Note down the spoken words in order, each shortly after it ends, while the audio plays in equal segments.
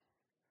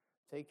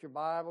Take your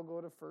Bible, go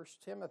to 1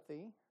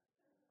 Timothy.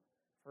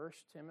 1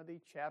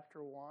 Timothy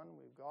chapter 1.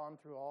 We've gone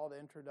through all the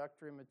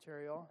introductory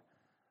material.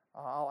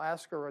 I'll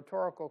ask a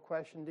rhetorical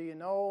question. Do you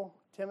know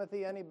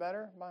Timothy any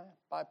better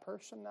by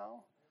person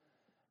now?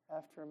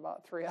 After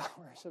about 3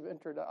 hours of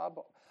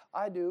introduction.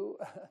 I do,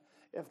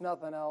 if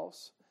nothing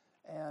else.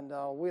 And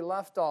we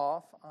left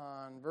off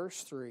on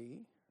verse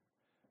 3.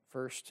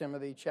 1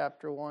 Timothy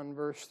chapter 1,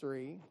 verse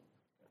 3.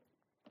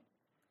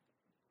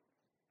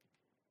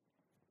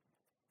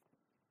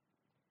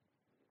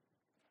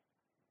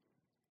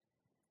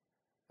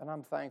 And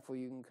I'm thankful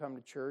you can come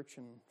to church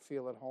and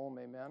feel at home,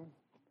 amen.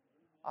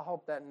 I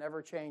hope that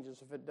never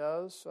changes. If it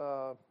does,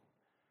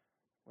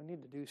 we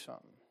need to do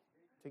something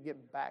to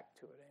get back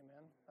to it,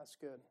 amen. That's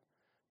good.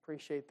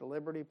 Appreciate the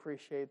liberty,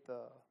 appreciate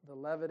the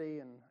levity,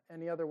 and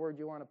any other word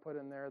you want to put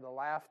in there, the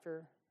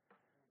laughter,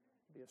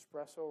 the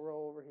espresso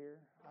roll over here.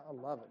 I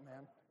love it,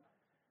 man.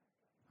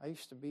 I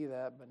used to be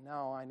that, but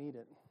now I need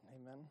it,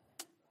 amen.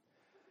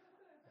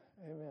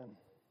 Amen.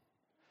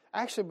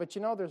 Actually, but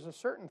you know, there's a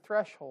certain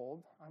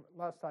threshold,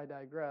 lest I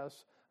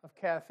digress, of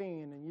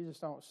caffeine, and you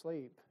just don't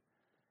sleep.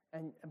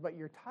 But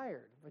you're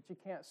tired, but you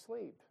can't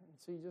sleep. And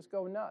so you just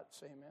go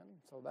nuts, amen.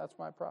 So that's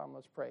my problem.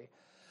 Let's pray.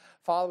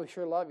 Father, we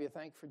sure love you.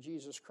 Thank you for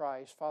Jesus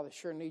Christ. Father,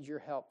 sure need your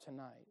help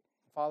tonight.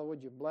 Father,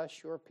 would you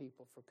bless your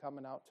people for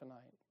coming out tonight?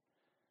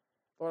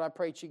 Lord, I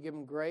pray that you give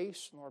them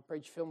grace. Lord, I pray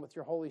that you fill them with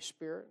your Holy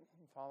Spirit.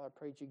 And Father, I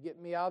pray that you get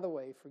me out of the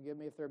way. Forgive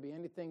me if there be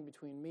anything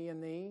between me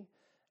and thee.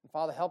 And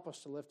Father, help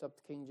us to lift up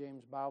the King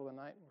James Bible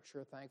tonight. We're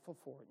sure thankful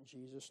for it. In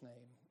Jesus' name,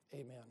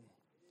 amen.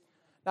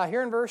 Now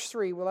here in verse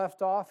 3, we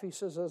left off, he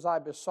says, "As I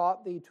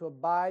besought thee to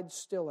abide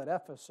still at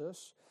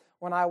Ephesus,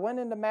 when I went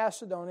into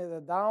Macedonia,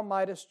 that thou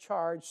mightest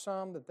charge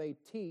some that they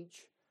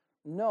teach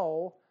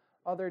no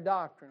other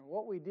doctrine."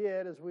 What we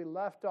did is we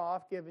left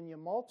off giving you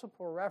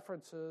multiple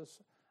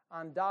references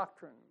on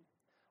doctrine.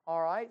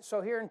 All right, so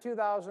here in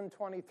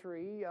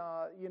 2023,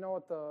 you know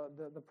what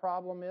the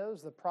problem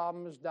is? The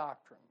problem is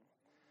doctrine.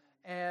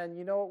 And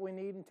you know what we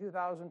need in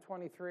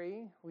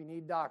 2023? We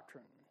need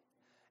doctrine.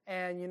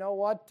 And you know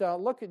what?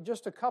 Look at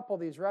just a couple of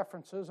these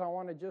references. I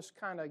want to just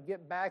kind of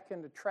get back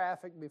into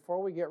traffic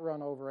before we get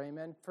run over.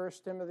 Amen.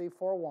 1 Timothy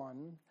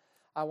 4:1.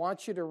 I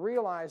want you to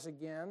realize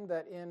again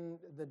that in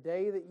the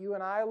day that you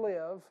and I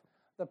live,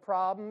 the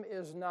problem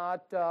is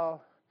not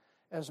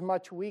as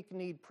much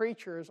weak-kneed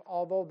preachers,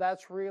 although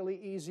that's really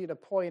easy to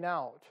point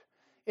out.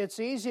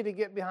 It's easy to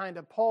get behind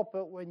a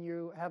pulpit when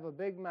you have a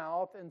big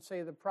mouth and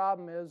say the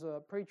problem is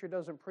a preacher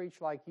doesn't preach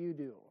like you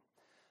do.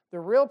 The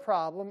real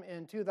problem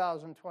in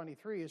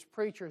 2023 is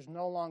preachers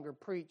no longer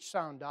preach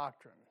sound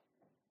doctrine.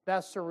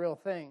 That's the real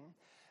thing.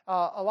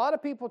 A lot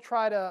of people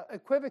try to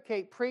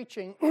equivocate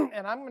preaching,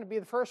 and I'm going to be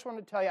the first one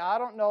to tell you, I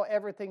don't know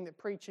everything that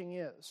preaching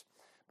is.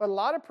 But a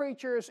lot of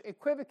preachers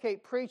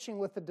equivocate preaching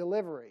with the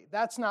delivery.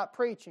 That's not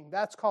preaching.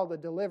 That's called a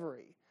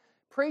delivery.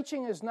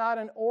 Preaching is not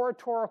an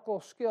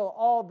oratorical skill,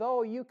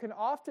 although you can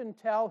often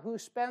tell who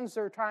spends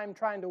their time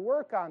trying to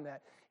work on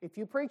that. If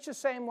you preach the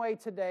same way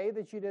today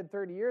that you did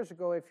 30 years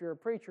ago, if you're a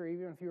preacher,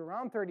 even if you were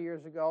around 30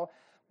 years ago,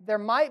 there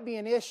might be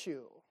an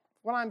issue.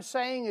 What I'm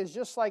saying is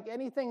just like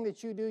anything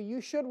that you do,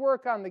 you should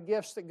work on the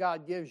gifts that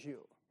God gives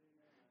you.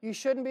 You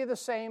shouldn't be the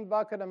same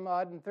bucket of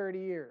mud in 30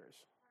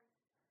 years.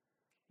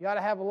 You ought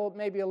to have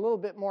maybe a little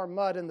bit more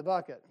mud in the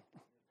bucket.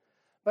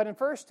 But in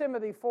 1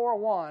 Timothy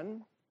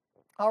 4:1,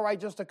 I'll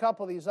write just a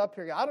couple of these up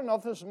here. I don't know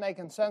if this is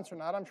making sense or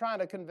not. I'm trying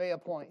to convey a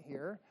point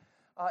here.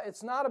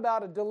 It's not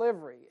about a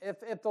delivery.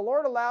 If the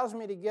Lord allows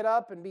me to get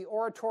up and be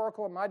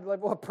oratorical in my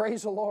delivery, well,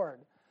 praise the Lord.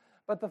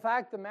 But the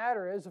fact of the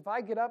matter is, if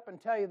I get up and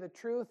tell you the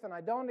truth and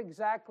I don't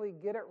exactly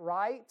get it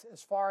right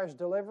as far as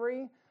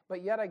delivery,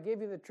 but yet I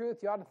give you the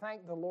truth, you ought to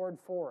thank the Lord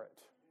for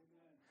it.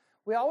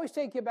 We always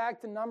take you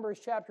back to Numbers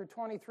chapter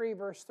 23,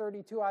 verse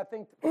 32. I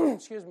think,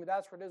 excuse me,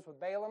 that's what it is with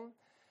Balaam.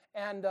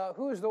 And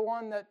who's the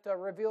one that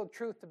revealed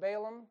truth to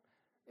Balaam?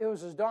 It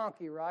was his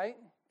donkey, right?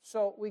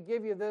 So we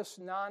give you this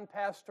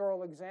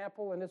non-pastoral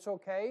example, and it's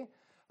okay.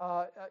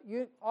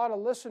 You ought to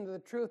listen to the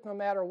truth no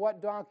matter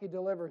what donkey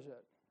delivers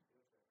it.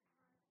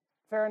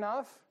 Fair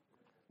enough?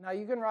 Now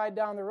you can ride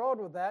down the road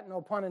with that,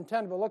 no pun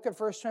intended, but look at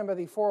 1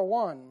 Timothy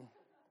 4:1.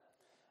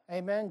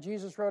 Amen.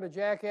 Jesus rode a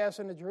jackass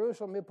into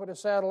Jerusalem. He'll put a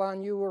saddle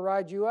on you, will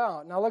ride you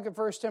out. Now look at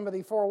 1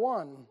 Timothy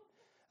 4:1.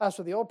 That's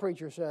what the old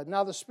preacher said.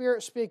 "Now the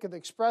Spirit speaketh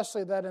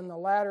expressly that in the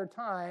latter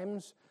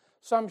times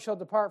some shall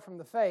depart from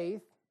the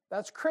faith."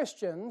 That's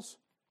Christians.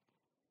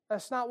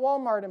 That's not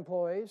Walmart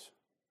employees.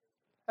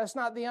 That's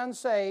not the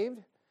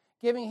unsaved.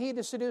 "Giving heed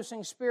to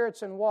seducing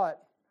spirits and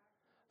what?"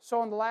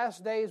 So in the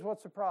last days,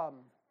 what's the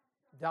problem?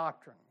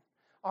 Doctrine.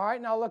 All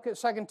right, now look at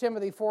 2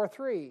 Timothy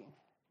 4:3.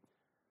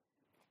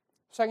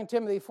 2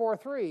 Timothy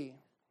 4:3.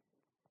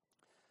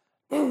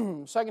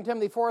 2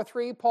 Timothy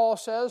 4:3, Paul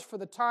says, "For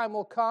the time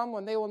will come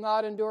when they will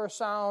not endure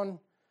sound."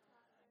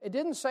 It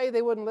didn't say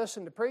they wouldn't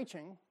listen to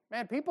preaching.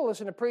 Man, people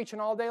listen to preaching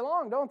all day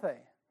long, don't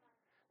they?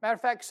 Matter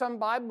of fact, some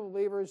Bible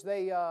believers,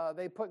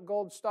 they put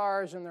gold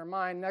stars in their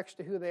mind next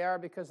to who they are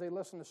because they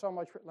listen to so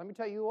much. Let me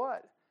tell you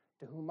what,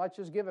 To whom much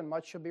is given,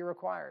 much shall be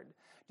required.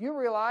 Do you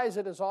realize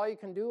it is all you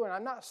can do? And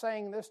I'm not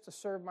saying this to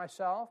serve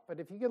myself, but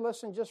if you could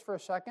listen just for a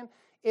second,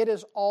 it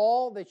is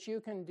all that you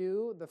can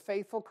do, the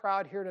faithful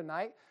crowd here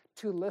tonight,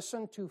 to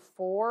listen to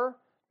 4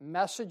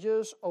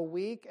 messages a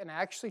week and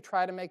actually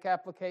try to make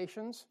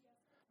applications.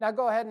 Now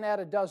go ahead and add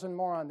a dozen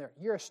more on there.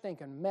 You're a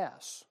stinking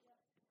mess.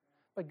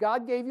 But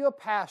God gave you a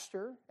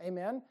pastor,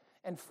 amen,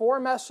 and 4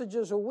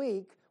 messages a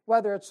week,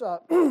 whether it's a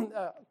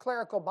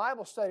clerical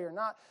Bible study or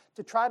not,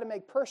 to try to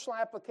make personal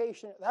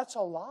application. That's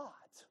a lot.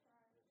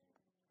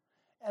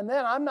 And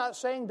then I'm not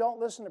saying don't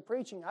listen to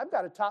preaching. I've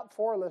got a top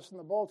 4 list in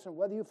the bulletin.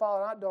 Whether you follow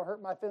it or not, don't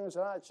hurt my feelings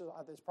or not.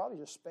 It's probably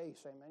just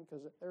space, amen,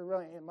 because there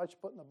really ain't much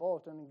put in the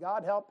bulletin. And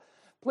God help,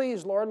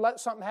 please, Lord, let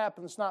something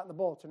happen that's not in the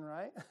bulletin,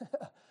 right?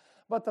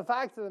 But the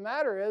fact of the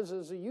matter is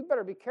that you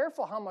better be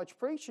careful how much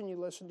preaching you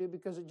listen to,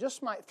 because it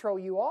just might throw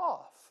you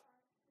off.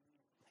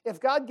 If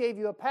God gave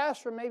you a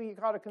pastor, maybe you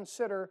ought to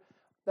consider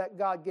that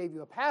God gave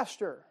you a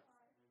pastor.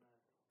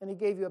 And He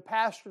gave you a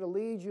pastor to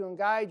lead you and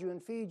guide you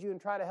and feed you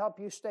and try to help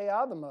you stay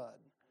out of the mud.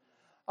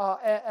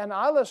 And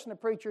I listen to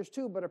preachers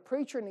too, but a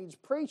preacher needs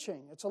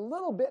preaching. It's a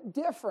little bit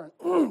different.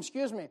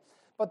 Excuse me.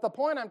 But the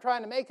point I'm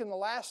trying to make in the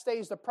last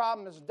stage, the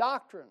problem is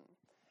doctrine.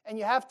 And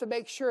you have to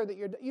make sure that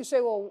you say,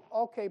 well,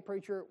 okay,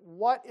 preacher,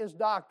 what is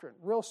doctrine?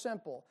 Real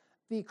simple.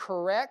 The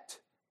correct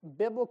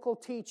biblical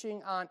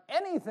teaching on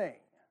anything.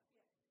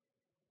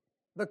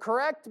 The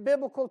correct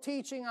biblical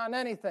teaching on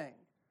anything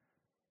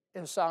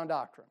is sound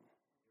doctrine.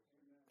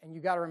 And you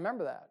got to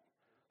remember that.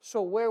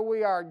 So where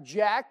we are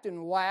jacked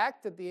and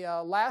whacked at the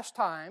last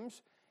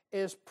times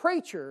is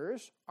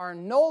preachers are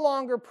no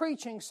longer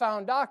preaching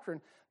sound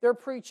doctrine. They're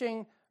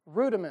preaching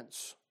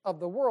rudiments of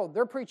the world.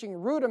 They're preaching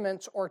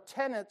rudiments or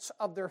tenets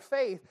of their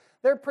faith.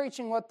 They're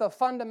preaching what the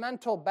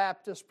fundamental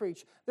Baptists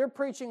preach. They're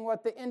preaching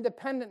what the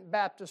independent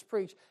Baptists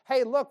preach.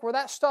 Hey, look, where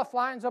that stuff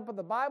lines up with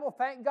the Bible,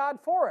 thank God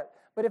for it.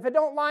 But if it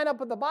don't line up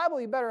with the Bible,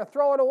 you better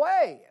throw it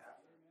away.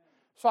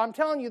 So I'm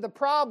telling you, the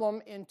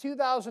problem in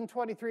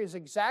 2023 is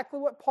exactly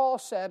what Paul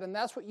said, and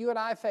that's what you and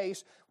I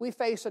face. We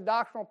face a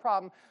doctrinal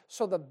problem.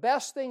 So the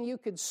best thing you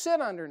could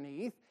sit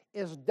underneath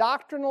is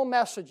doctrinal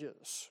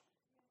messages.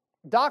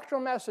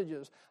 Doctrinal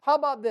messages. How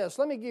about this?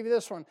 Let me give you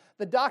this one.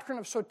 The doctrine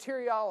of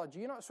soteriology.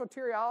 You know what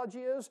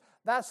soteriology is?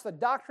 That's the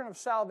doctrine of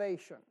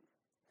salvation.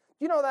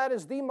 You know that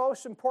is the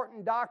most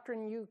important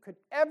doctrine you could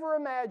ever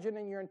imagine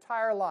in your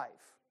entire life.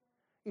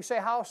 You say,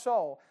 how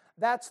so?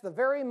 That's the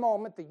very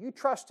moment that you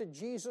trusted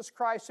Jesus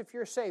Christ as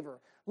your Savior.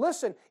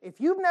 Listen, if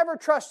you've never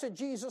trusted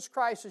Jesus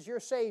Christ as your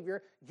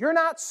Savior, you're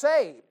not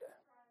saved.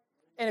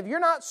 And if you're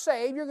not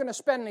saved, you're going to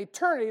spend an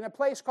eternity in a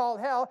place called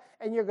hell,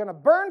 and you're going to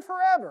burn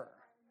forever.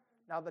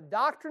 Now, the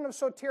doctrine of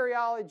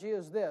soteriology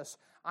is this.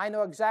 I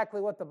know exactly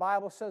what the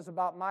Bible says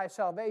about my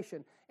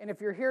salvation. And if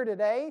you're here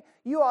today,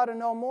 you ought to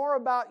know more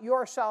about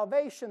your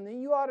salvation than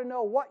you ought to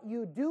know what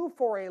you do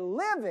for a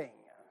living.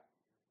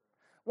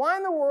 Why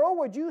in the world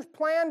would you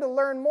plan to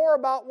learn more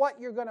about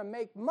what you're going to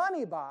make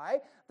money by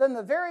than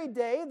the very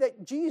day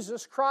that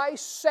Jesus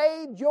Christ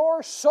saved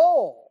your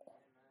soul?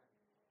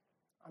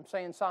 I'm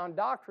saying sound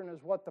doctrine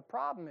is what the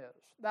problem is.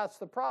 That's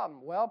the problem.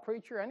 Well,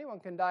 preacher,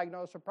 anyone can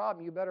diagnose a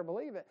problem. You better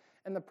believe it.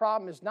 And the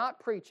problem is not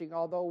preaching,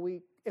 although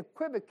we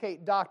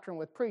equivocate doctrine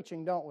with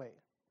preaching, don't we?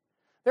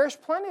 There's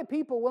plenty of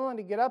people willing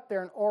to get up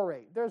there and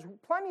orate. There's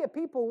plenty of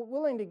people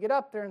willing to get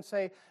up there and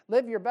say,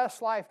 live your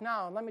best life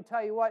now. And let me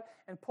tell you what,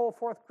 and pull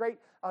forth great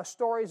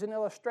stories and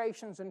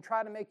illustrations and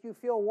try to make you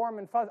feel warm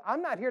and fuzzy.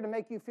 I'm not here to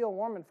make you feel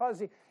warm and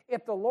fuzzy.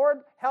 If the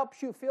Lord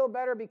helps you feel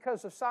better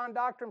because of sound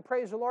doctrine,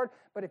 praise the Lord.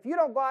 But if you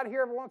don't go out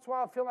here every once in a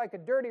while and feel like a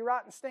dirty,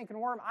 rotten, stinking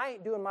worm, I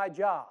ain't doing my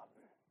job.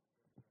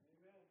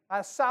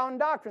 That's sound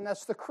doctrine.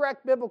 That's the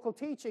correct biblical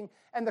teaching.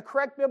 And the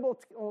correct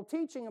biblical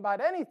teaching about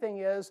anything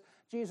is,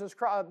 Jesus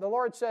Christ, the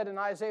Lord said in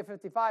Isaiah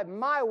 55,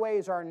 my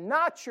ways are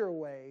not your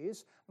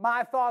ways.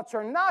 My thoughts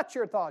are not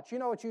your thoughts. You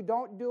know what you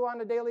don't do on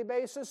a daily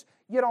basis?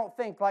 You don't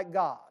think like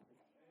God.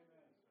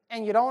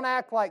 And you don't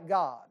act like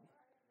God.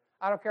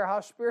 I don't care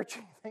how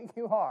spiritual you think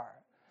you are.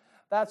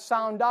 That's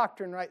sound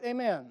doctrine, right?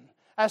 Amen.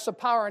 That's the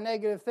power of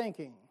negative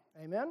thinking.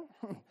 Amen?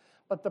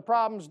 But the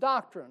problem's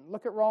doctrine.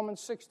 Look at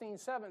Romans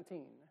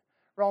 16:17.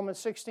 Romans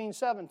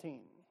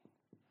 16:17.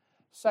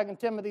 2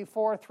 Timothy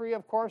 4:3,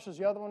 of course, is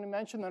the other one we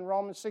mentioned, then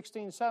Romans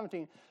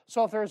 16:17.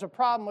 So if there's a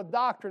problem with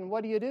doctrine,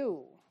 what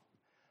do?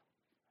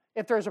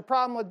 If there's a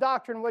problem with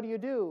doctrine, what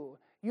do?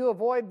 You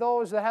avoid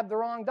those that have the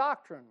wrong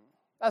doctrine.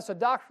 That's a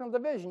doctrinal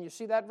division. You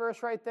see that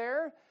verse right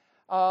there?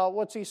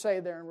 What's he say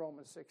there in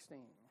Romans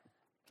 16?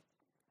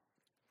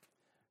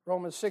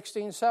 Romans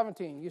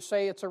 16:17. You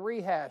say it's a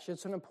rehash.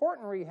 It's an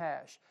important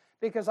rehash.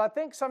 Because I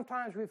think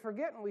sometimes we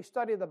forget when we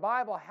study the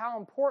Bible how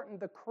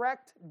important the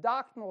correct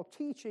doctrinal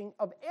teaching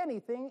of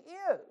anything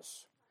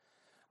is.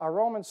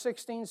 Romans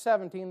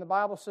 16:17, the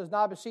Bible says,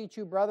 now beseech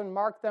you, brethren,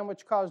 mark them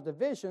which cause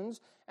divisions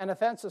and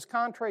offenses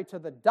contrary to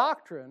the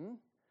doctrine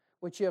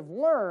which you have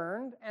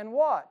learned, and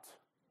what?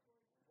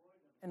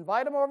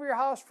 Invite them over your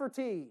house for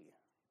tea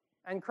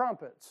and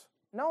crumpets.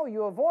 No,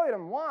 you avoid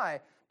them.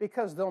 Why?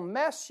 Because they'll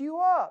mess you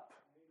up.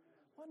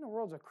 What in the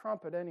world's a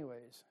crumpet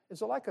anyways?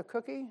 Is it like a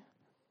cookie?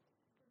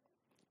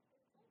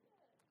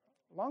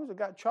 As long as it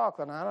got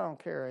chocolate on it, I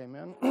don't care,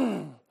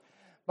 amen.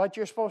 But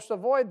you're supposed to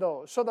avoid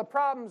those. So the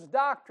problem's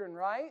doctrine,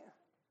 right?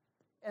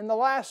 In the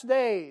last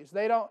days,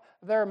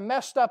 they're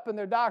messed up in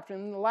their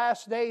doctrine. In the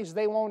last days,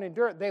 they won't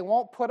endure it. They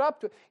won't put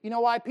up to it. You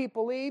know why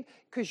people leave?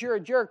 Because you're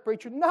a jerk,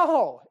 preacher.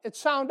 No, it's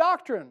sound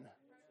doctrine.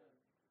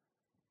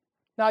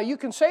 Now, you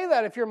can say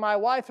that if you're my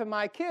wife and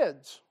my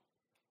kids.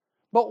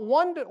 But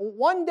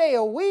one day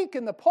a week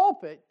in the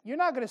pulpit, you're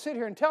not going to sit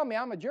here and tell me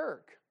I'm a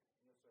jerk.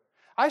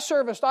 I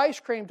serviced ice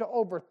cream to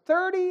over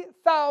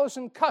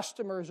 30,000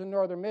 customers in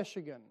northern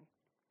Michigan.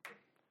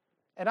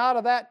 And out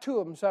of that, 2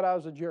 of them said I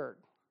was a jerk.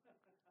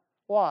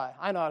 Why?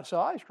 I know how to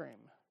sell ice cream.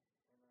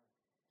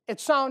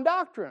 It's sound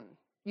doctrine.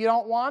 You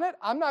don't want it?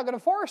 I'm not going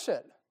to force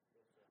it.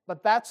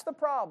 But that's the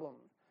problem.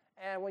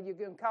 And when you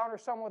encounter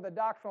someone with a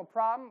doctrinal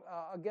problem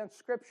against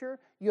Scripture,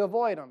 you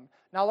avoid them.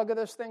 Now look at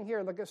this thing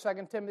here. Look at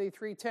 2 Timothy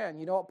 3:10.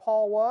 You know what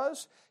Paul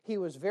was? He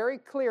was very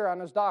clear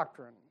on his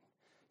doctrine.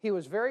 He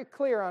was very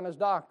clear on his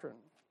doctrine.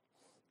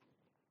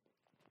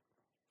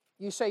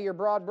 You say you're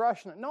broad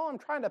brushing it. No, I'm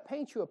trying to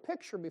paint you a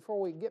picture before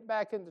we get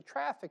back into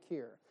traffic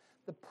here.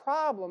 The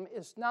problem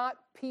is not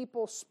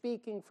people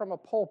speaking from a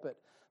pulpit.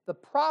 The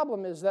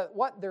problem is that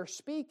what they're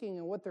speaking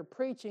and what they're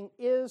preaching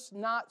is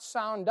not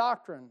sound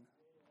doctrine.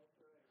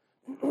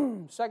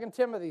 2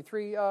 Timothy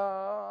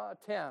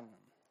 3:10.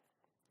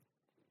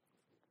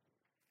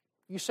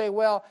 You say,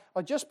 well,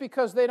 just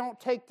because they don't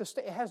take the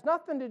stand, it has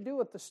nothing to do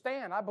with the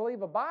stand. I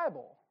believe a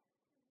Bible.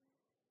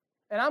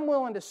 And I'm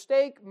willing to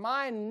stake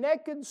my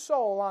naked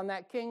soul on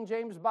that King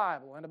James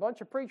Bible. And a bunch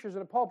of preachers in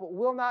the pulpit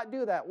will not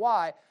do that.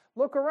 Why?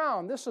 Look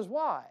around. This is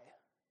why.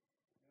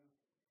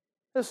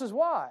 This is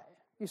why.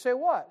 You say,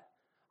 what?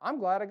 I'm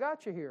glad I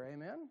got you here.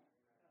 Amen.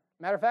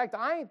 Matter of fact,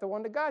 I ain't the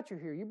one that got you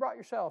here. You brought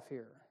yourself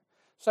here.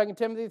 2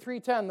 Timothy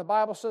 3:10, the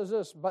Bible says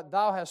this, but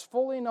thou hast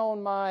fully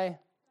known my,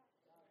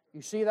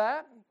 you see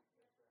that?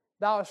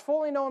 Thou hast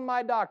fully known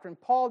my doctrine.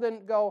 Paul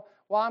didn't go,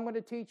 well, I'm going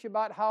to teach you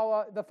about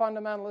how the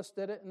fundamentalists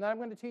did it, and then I'm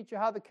going to teach you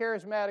how the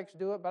charismatics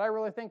do it, but I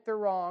really think they're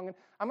wrong, and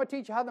I'm going to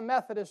teach you how the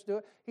Methodists do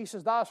it. He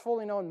says, thou hast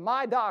fully known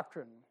my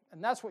doctrine.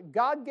 And that's what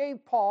God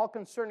gave Paul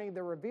concerning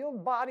the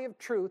revealed body of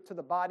truth to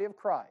the body of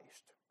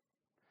Christ.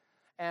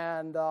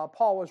 And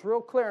Paul was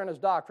real clear in his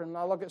doctrine.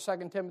 Now look at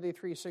 2 Timothy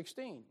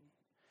 3:16.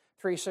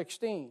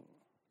 3:16.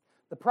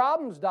 The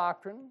problem's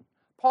doctrine.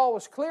 Paul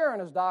was clear in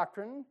his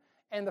doctrine,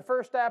 and the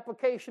first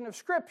application of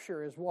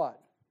Scripture is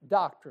what?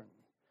 Doctrine.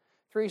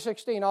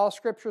 3:16, all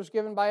Scripture is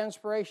given by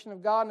inspiration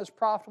of God and is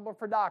profitable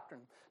for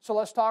doctrine. So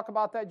let's talk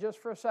about that just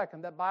for a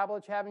second. That Bible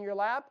that you have in your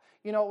lap,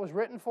 you know what it was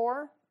written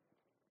for?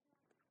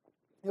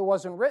 It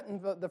wasn't written,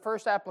 but the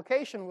first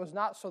application was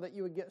not so that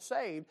you would get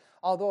saved,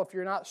 although if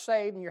you're not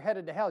saved and you're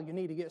headed to hell, you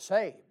need to get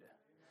saved.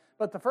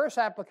 But the first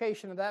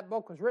application of that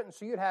book was written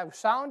so you'd have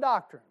sound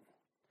doctrine.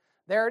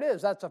 There it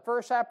is. That's the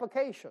first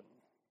application.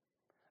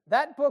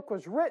 That book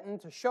was written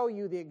to show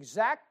you the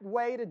exact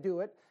way to do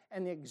it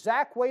and the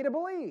exact way to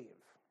believe.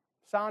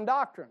 Sound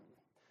doctrine.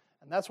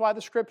 And that's why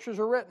the Scriptures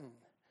are written.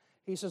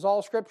 He says,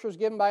 all Scripture is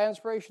given by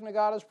inspiration of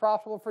God is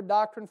profitable for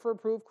doctrine, for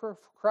reproof,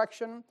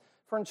 correction,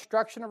 for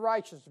instruction of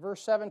righteousness.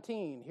 Verse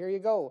 17, here you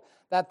go.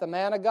 That the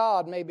man of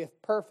God may be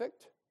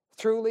perfect,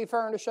 truly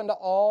furnished unto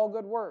all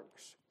good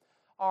works.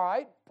 All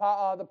right,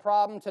 the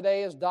problem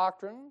today is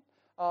doctrine.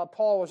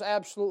 Paul was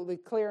absolutely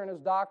clear in his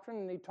doctrine,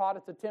 and he taught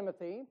it to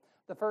Timothy.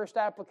 The first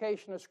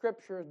application of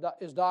Scripture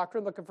is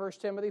doctrine. Look at 1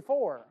 Timothy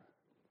 4.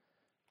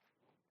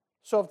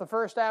 So if the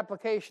first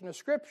application of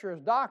Scripture is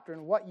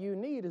doctrine, what you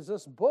need is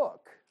this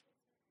book.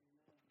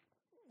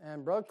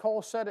 And Brother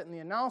Cole said it in the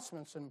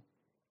announcements, and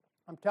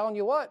I'm telling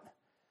you what,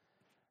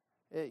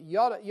 you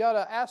ought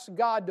to ask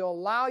God to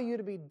allow you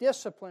to be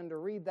disciplined to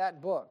read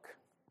that book.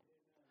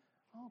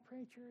 Oh,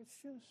 preacher, it's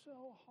just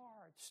so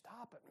hard.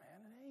 Stop it,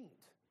 man. It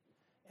ain't.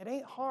 It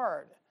ain't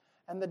hard.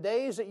 And the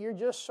days that you're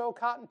just so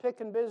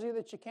cotton-picking busy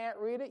that you can't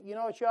read it, you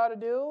know what you ought to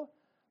do?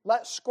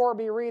 Let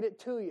Scorby read it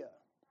to you.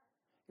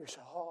 You're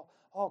saying,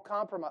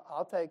 compromise.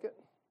 I'll take it.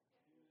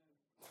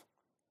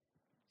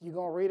 You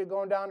going to read it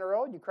going down the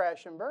road, you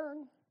crash and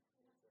burn.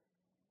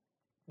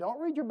 Don't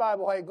read your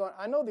Bible while you're going.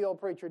 I know the old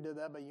preacher did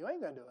that, but you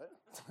ain't going to do it.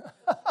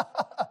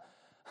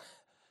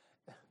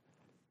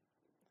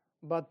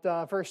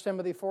 But 1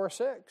 Timothy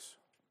 4:6.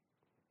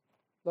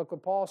 Look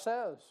what Paul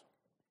says.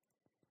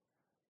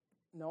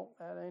 No,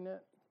 that ain't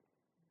it.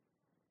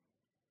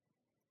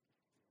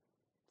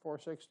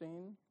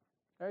 4:16.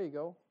 There you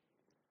go.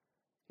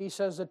 He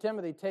says to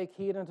Timothy, take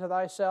heed unto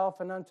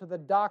thyself and unto the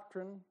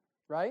doctrine,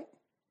 right?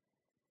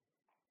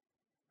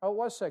 Oh, it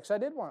was 6. I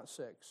did want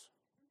 6.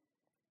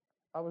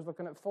 I was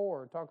looking at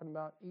 4, talking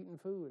about eating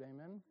food,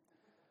 amen?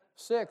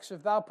 6,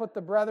 if thou put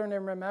the brethren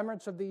in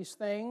remembrance of these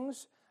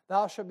things,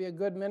 thou shalt be a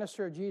good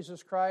minister of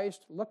Jesus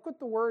Christ. Look what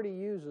the word he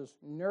uses.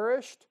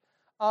 Nourished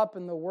up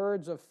in the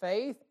words of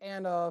faith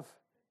and of,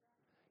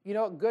 you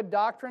know what good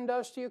doctrine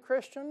does to you,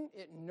 Christian?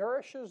 It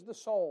nourishes the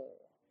soul.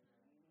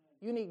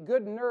 You need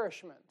good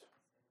nourishment.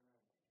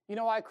 You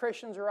know why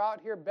Christians are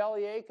out here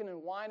belly aching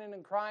and whining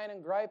and crying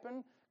and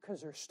griping?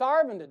 Because they're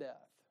starving to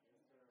death.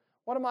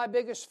 One of my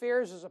biggest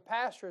fears as a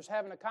pastor is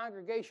having a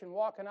congregation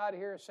walking out of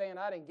here saying,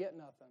 I didn't get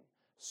nothing.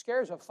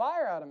 Scares a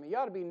fire out of me. You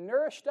ought to be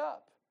nourished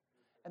up.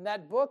 And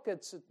that book,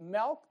 it's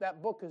milk.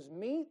 That book is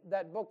meat.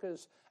 That book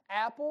is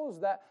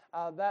apples. That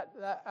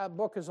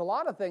book is a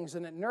lot of things,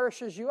 and it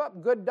nourishes you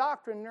up. Good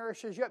doctrine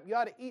nourishes you up. You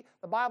ought to eat.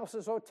 The Bible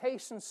says, oh,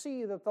 taste and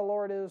see that the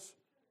Lord is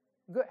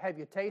good. Have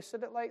you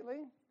tasted it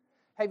lately?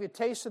 Have you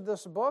tasted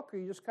this book, or are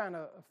you just kind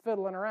of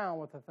fiddling around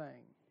with the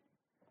thing?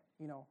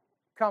 You know,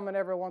 coming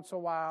every once in a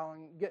while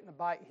and getting a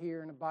bite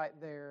here and a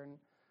bite there. And,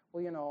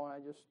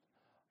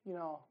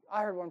 well,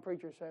 I heard one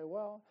preacher say,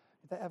 well,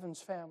 the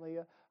Evans family,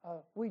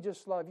 we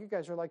just love, you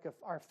guys are like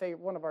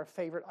one of our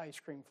favorite ice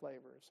cream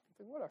flavors. I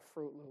think, what a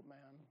Fruit Loop, man.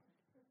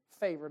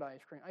 Favorite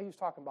ice cream. I was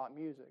talking about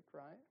music,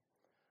 right?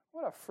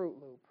 What a Fruit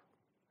Loop.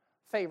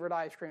 Favorite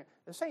ice cream.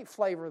 This ain't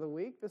flavor of the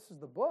week. This is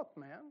the book,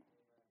 man.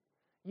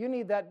 You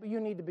need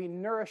to be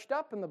nourished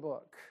up in the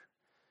book.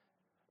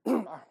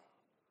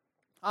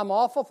 I'm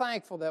awful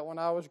thankful that when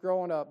I was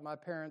growing up, my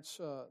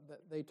parents,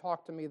 they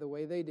talked to me the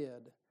way they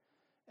did.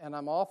 And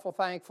I'm awful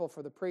thankful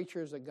for the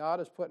preachers that God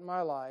has put in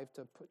my life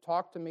to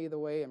talk to me the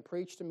way and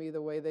preach to me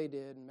the way they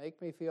did and make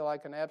me feel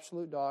like an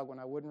absolute dog when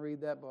I wouldn't read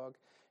that book.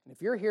 And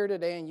if you're here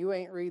today and you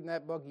ain't reading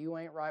that book, you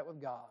ain't right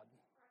with God.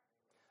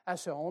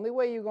 That's the only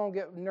way you're going to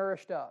get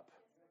nourished up.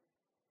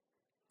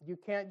 You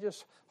can't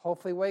just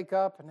hopefully wake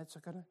up and it's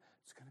going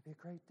to be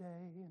a great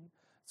day and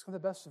it's going to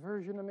be the best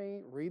version of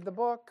me. Read the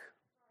book.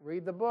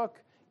 Read the book.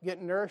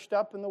 Get nourished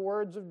up in the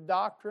words of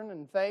doctrine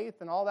and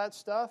faith and all that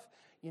stuff.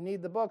 You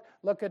need the book.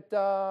 Look at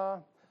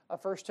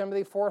 1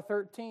 Timothy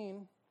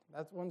 4:13.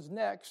 That one's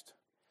next.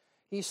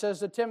 He says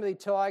to Timothy,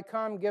 till I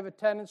come, give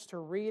attendance to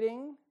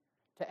reading,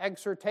 to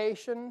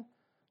exhortation,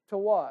 to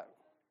what?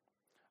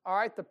 All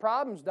right, the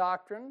problem's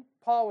doctrine.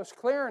 Paul was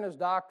clear in his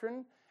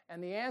doctrine,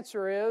 and the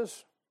answer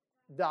is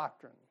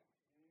doctrine.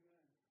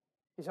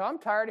 He said, I'm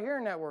tired of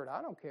hearing that word.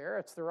 I don't care.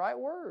 It's the right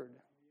word.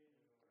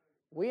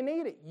 We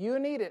need it. You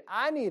need it.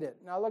 I need it.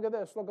 Now look at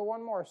this. Look at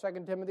one more.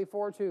 2 Timothy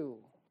 4:2.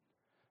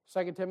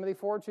 2 Timothy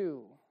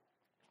 4:2.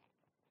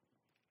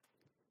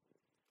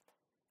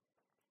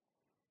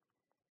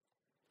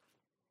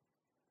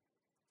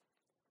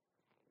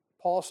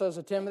 Paul says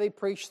to Timothy,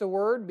 preach the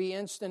word, be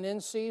instant in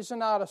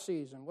season, out of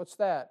season. What's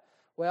that?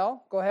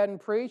 Well, go ahead and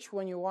preach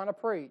when you want to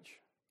preach.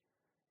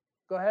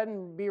 Go ahead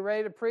and be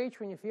ready to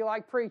preach when you feel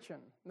like preaching.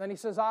 And then he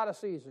says out of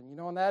season. You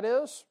know when that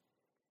is?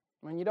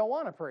 When you don't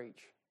want to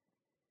preach.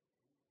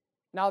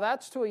 Now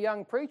that's to a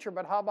young preacher,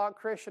 but how about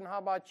Christian? How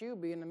about you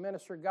being the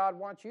minister God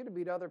wants you to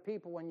be to other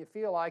people when you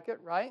feel like it,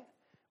 right?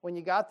 When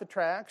you got the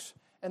tracts,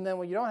 and then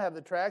when you don't have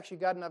the tracts, you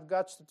got enough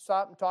guts to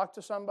stop and talk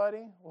to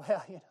somebody?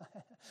 Well,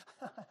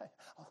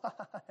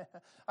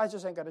 I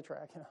just ain't got a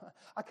tract.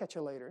 I'll catch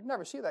you later.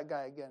 Never see that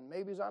guy again.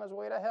 Maybe he's on his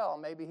way to hell.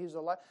 Maybe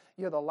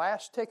you're the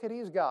last ticket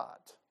he's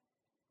got.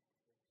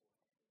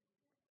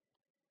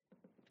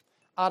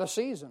 Out of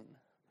season.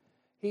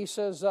 He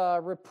says,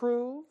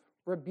 reprove,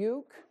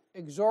 rebuke,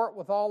 exhort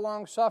with all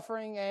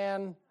long-suffering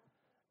and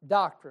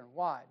doctrine.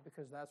 Why?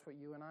 Because that's what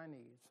you and I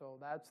need. So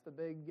that's the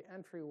big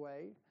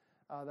entryway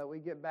that we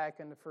get back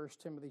into 1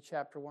 Timothy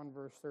chapter 1,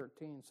 verse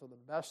 13. So the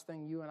best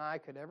thing you and I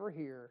could ever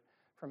hear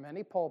from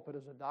any pulpit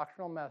is a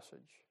doctrinal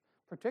message,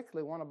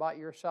 particularly one about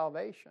your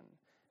salvation.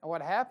 And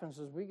what happens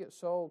is we get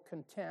so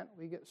content,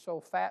 we get so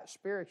fat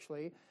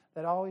spiritually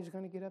that oh, he's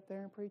going to get up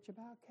there and preach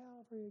about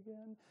Calvary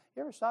again.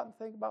 You ever stop and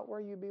think about where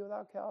you'd be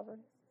without Calvary?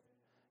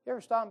 You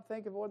ever stop and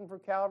think if it wasn't for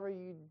Calvary,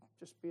 you'd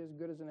just be as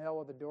good as in hell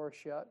with the door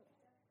shut?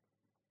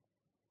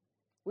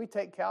 We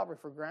take Calvary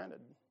for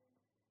granted.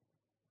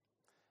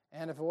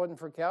 And if it wasn't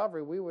for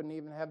Calvary, we wouldn't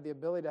even have the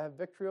ability to have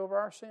victory over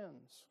our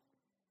sins.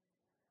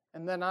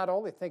 And then not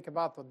only think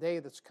about the day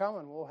that's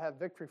coming, we'll have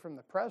victory from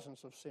the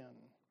presence of sin.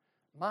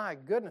 My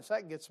goodness,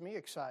 that gets me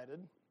excited.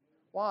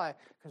 Why?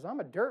 Because I'm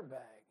a dirtbag.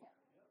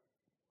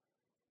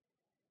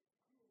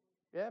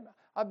 Yeah,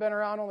 I've been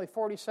around only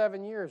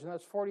 47 years, and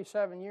that's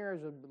 47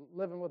 years of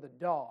living with a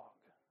dog.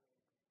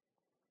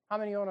 How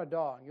many own a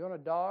dog? You own a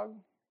dog?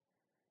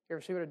 You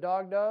ever see what a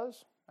dog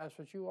does? That's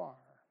what you are.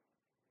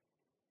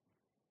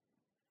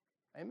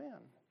 Amen.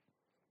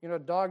 You know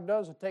what a dog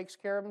does? It takes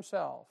care of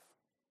himself.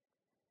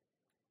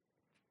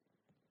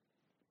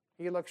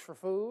 He looks for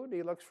food.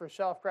 He looks for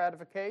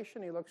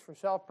self-gratification. He looks for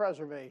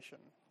self-preservation.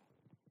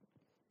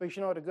 But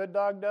you know what a good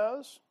dog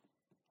does?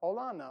 Hold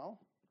on now.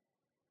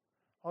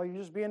 Oh, you're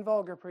just being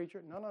vulgar,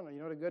 preacher. No. You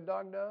know what a good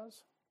dog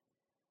does?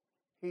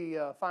 He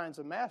finds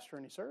a master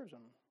and he serves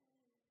him.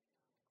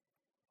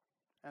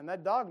 And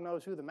that dog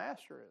knows who the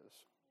master is.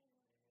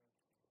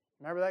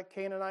 Remember that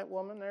Canaanite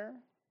woman there?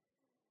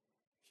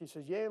 She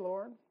says, yea,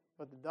 Lord,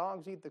 but the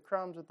dogs eat the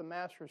crumbs at the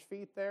master's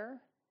feet there.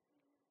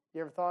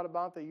 You ever thought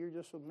about that you're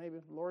just maybe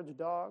the Lord's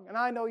dog? And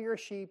I know you're a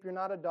sheep, you're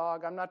not a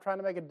dog. I'm not trying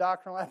to make a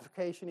doctrinal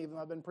application, even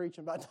though I've been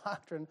preaching about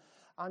doctrine.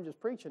 I'm just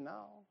preaching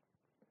now.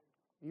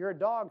 You're a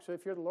dog, so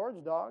if you're the Lord's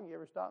dog, you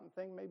ever stop and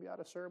think maybe you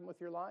ought to serve him with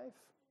your life?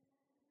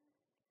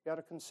 You ought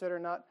to consider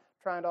not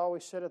trying to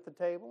always sit at the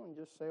table and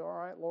just say, all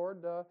right,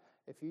 Lord,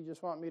 If you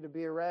just want me to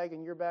be a rag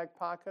in your back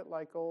pocket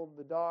like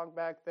the dog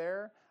back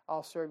there,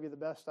 I'll serve you the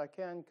best I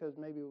can because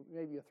maybe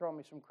you throw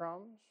me some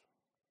crumbs.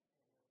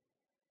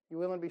 You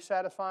willing to be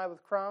satisfied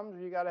with crumbs, or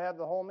you got to have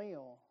the whole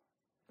meal?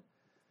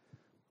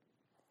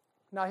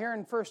 Now here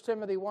in 1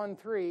 Timothy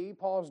 1:3,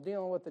 Paul's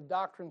dealing with the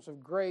doctrines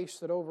of grace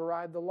that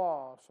override the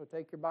law. So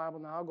take your Bible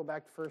now, go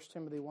back to 1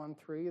 Timothy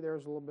 1:3.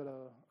 There's a little bit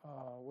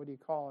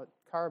of,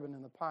 carbon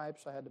in the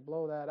pipes. I had to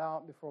blow that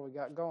out before we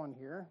got going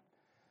here.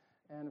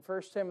 And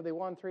 1 Timothy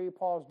 1:3,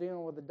 Paul's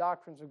dealing with the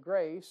doctrines of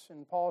grace,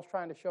 and Paul's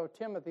trying to show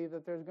Timothy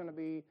that there's going to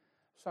be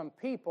some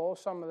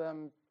of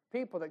them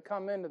people that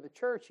come into the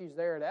church, he's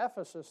there at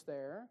Ephesus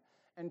there,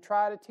 and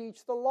try to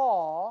teach the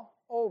law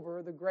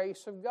over the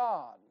grace of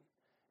God.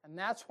 And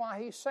that's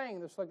why he's saying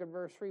this. Look at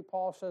verse 3.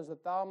 Paul says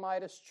that thou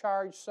mightest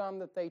charge some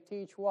that they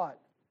teach what?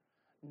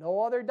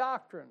 No other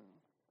doctrine.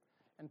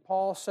 And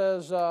Paul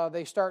says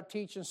they start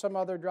teaching some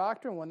other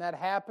doctrine. When that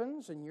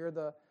happens and you're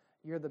the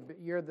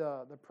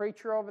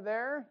preacher over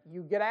there,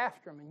 you get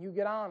after them and you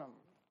get on them.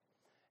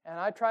 And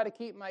I try to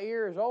keep my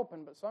ears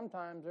open, but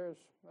sometimes there's,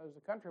 as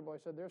the country boy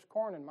said, there's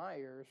corn in my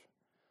ears.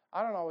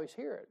 I don't always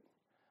hear it.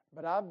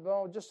 But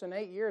just in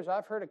 8 years,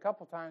 I've heard a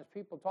couple times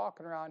people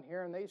talking around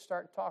here, and they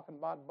start talking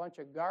about a bunch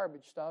of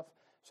garbage stuff.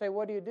 Say,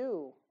 what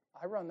do?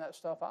 I run that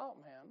stuff out,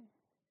 man.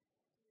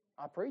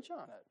 I preach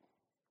on it.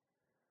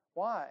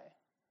 Why?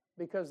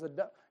 Because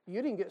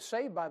you didn't get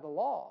saved by the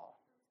law.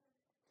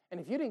 And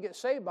if you didn't get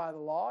saved by the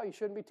law, you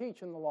shouldn't be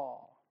teaching the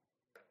law.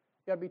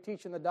 You got to be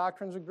teaching the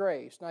doctrines of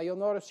grace. Now, you'll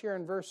notice here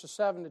in verses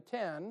 7 to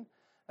 10,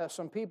 that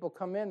some people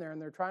come in there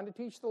and they're trying to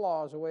teach the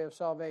law as a way of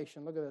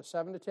salvation. Look at this,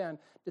 7 to 10.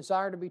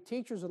 Desire to be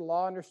teachers of the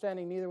law,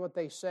 understanding neither what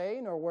they say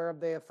nor whereof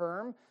they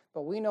affirm.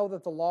 But we know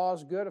that the law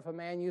is good if a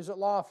man use it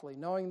lawfully.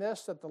 Knowing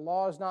this, that the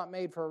law is not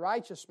made for a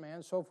righteous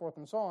man, so forth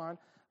and so on,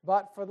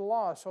 but for the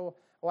law. So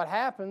what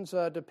happens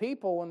to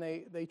people when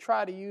they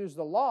try to use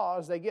the law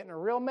is they get in a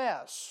real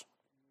mess.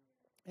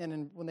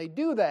 And when they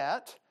do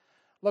that,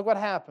 look what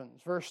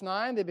happens. Verse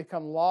 9, they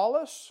become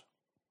lawless.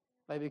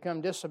 They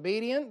become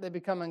disobedient. They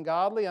become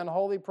ungodly,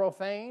 unholy,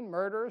 profane,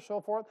 murderers,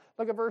 so forth.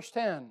 Look at verse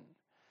 10.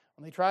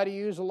 When they try to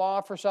use the law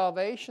for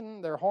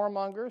salvation, they're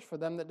whoremongers, for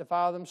them that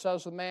defile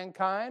themselves with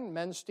mankind,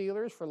 men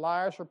stealers, for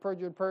liars, for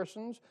perjured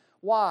persons.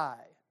 Why?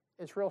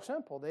 It's real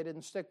simple. They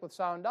didn't stick with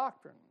sound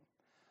doctrine.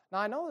 Now,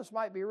 I know this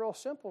might be real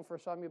simple for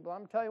some of you, but I'm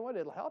going to tell you what,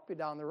 it'll help you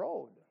down the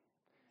road.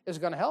 It's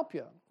going to help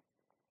you.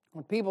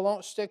 When people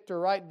don't stick to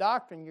right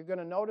doctrine, you're going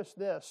to notice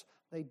this.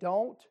 They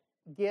don't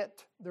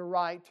get the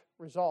right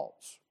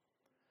results.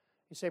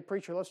 You say,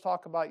 preacher, let's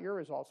talk about your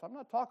results. I'm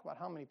not talking about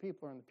how many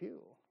people are in the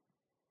pew.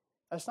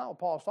 That's not what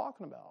Paul's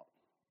talking about.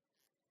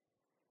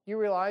 You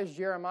realize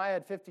Jeremiah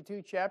had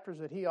 52 chapters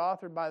that he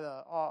authored by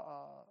the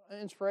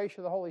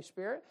inspiration of the Holy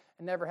Spirit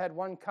and never had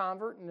one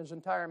convert in his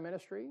entire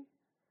ministry.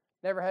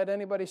 Never had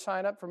anybody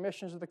sign up for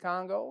missions of the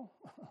Congo.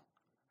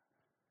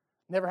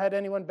 Never had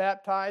anyone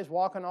baptized,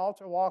 walk an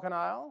altar, walk an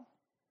aisle.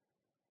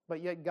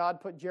 But yet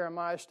God put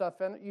Jeremiah's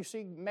stuff in it. You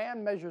see,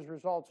 man measures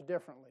results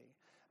differently.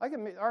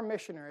 Our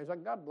missionaries,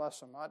 God bless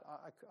them.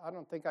 I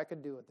don't think I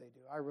could do what they do.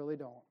 I really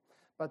don't.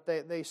 But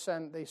they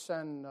send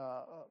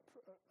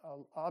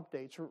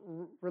updates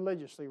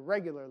religiously,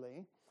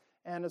 regularly,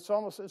 and it's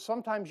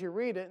sometimes you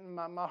read it and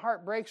my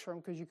heart breaks for them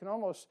because you can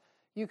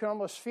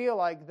almost feel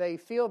like they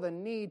feel the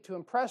need to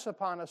impress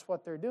upon us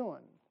what they're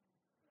doing.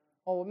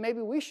 Well,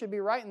 maybe we should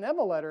be writing them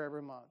a letter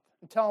every month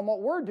and tell them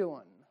what we're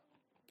doing.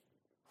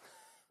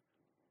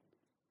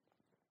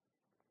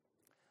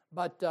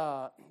 But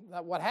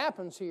what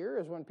happens here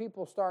is when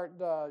people start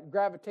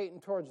gravitating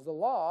towards the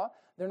law,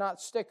 they're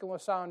not sticking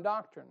with sound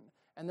doctrine.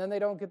 And then they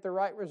don't get the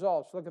right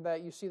results. Look at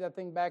that. You see that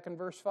thing back in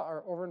verse 5,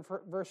 or over in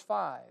verse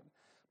 5.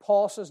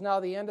 Paul says,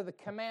 now the end of the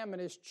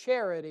commandment is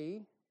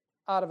charity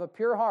out of a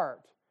pure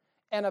heart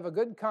and of a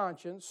good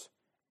conscience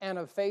and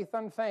of faith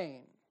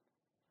unfeigned.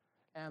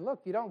 And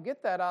look, you don't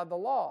get that out of the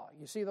law.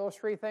 You see those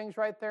three things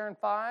right there in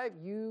 5?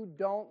 You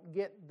don't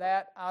get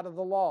that out of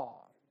the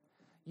law.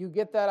 You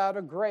get that out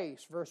of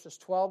grace, verses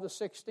 12 to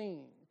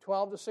 16.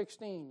 12 to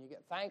 16, you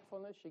get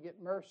thankfulness, you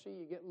get mercy,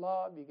 you get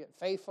love, you get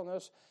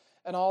faithfulness,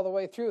 and all the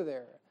way through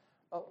there.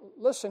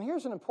 Listen,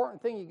 here's an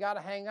important thing you got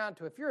to hang on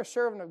to. If you're a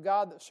servant of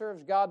God that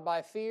serves God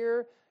by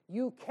fear,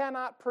 you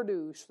cannot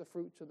produce the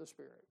fruits of the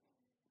Spirit.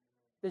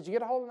 Did you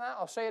get a hold of that?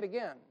 I'll say it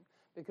again,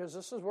 because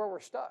this is where we're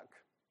stuck.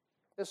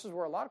 This is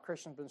where a lot of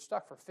Christians have been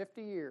stuck for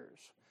 50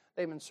 years.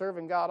 They've been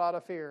serving God out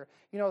of fear.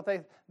 You know,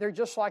 they're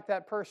just like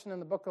that person in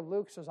the book of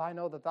Luke says, I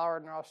know that thou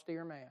art an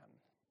austere man.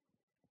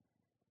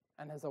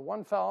 And as the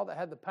one fellow that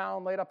had the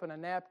pound laid up in a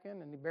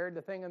napkin and he buried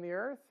the thing in the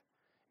earth,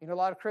 you know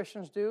what a lot of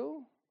Christians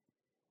do?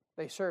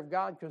 They serve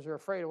God because they're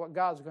afraid of what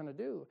God's going to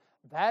do.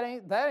 That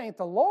ain't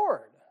the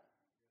Lord.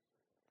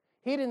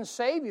 He didn't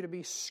save you to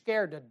be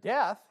scared to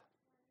death.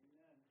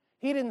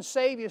 He didn't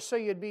save you so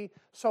you'd be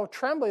so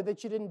trembly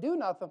that you didn't do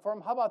nothing for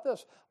Him. How about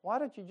this? Why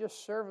don't you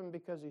just serve Him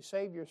because He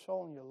saved your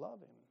soul and you love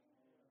Him?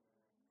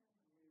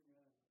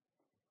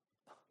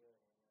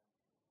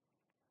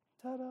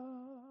 Ta-da!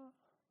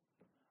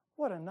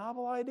 What a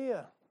novel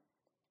idea.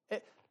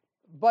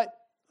 But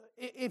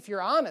if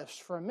you're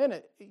honest for a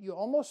minute, you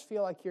almost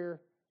feel like you're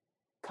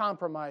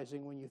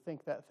compromising when you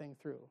think that thing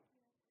through.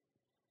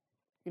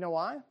 You know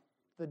why?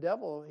 The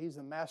devil, he's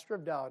the master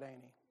of doubt,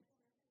 ain't he?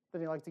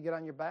 Doesn't he like to get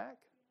on your back?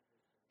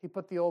 He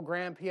put the old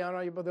grand piano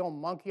on you, put the old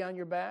monkey on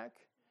your back,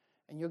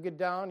 and you'll get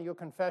down and you'll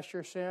confess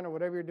your sin or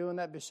whatever you're doing,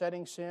 that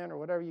besetting sin or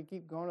whatever you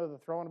keep going to the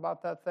throne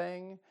about that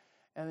thing,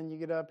 and then you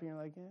get up and you're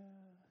like, yeah.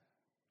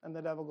 And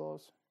the devil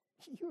goes,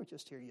 you were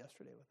just here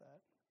yesterday with that.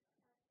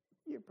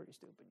 You're pretty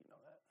stupid, you know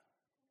that.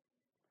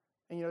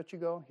 And you know what you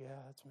go? Yeah,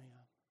 that's me.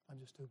 I'm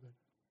just stupid.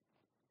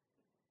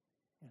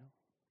 You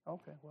know?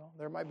 Okay, well,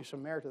 there might be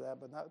some merit to that,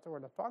 but not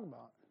what we're talking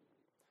about.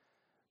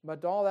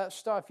 But all that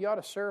stuff, you ought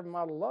to serve them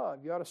out of love.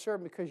 You ought to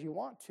serve them because you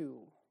want to.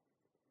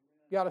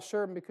 You ought to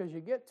serve them because you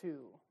get to.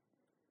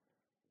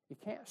 You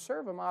can't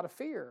serve them out of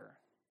fear.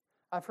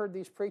 I've heard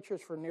these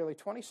preachers for nearly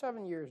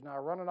 27 years now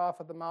running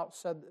off at the mouth.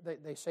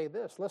 They say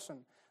this, listen,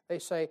 they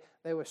say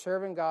they were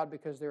serving God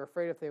because they were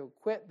afraid if they would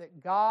quit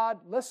that God,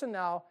 listen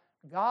now,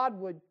 God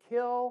would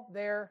kill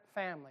their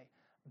family.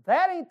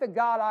 That ain't the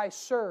God I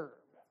serve.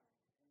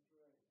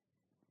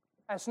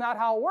 That's not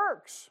how it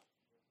works.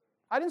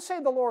 I didn't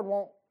say the Lord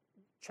won't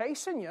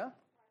chasten you.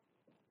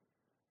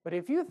 But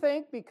if you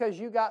think because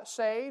you got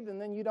saved and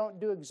then you don't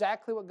do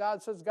exactly what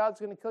God says God's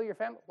going to kill your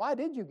family, why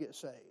did you get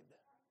saved?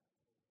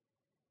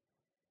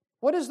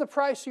 What is the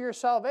price of your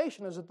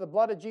salvation? Is it the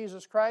blood of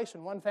Jesus Christ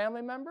and one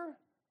family member?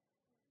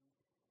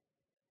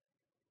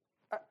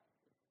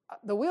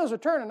 The wheels are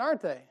turning,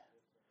 aren't they?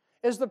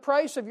 Is the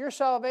price of your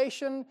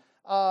salvation,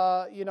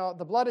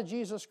 the blood of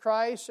Jesus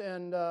Christ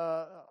and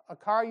a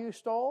car you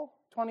stole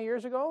 20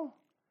 years ago?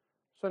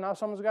 So now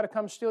someone's got to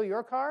come steal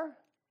your car?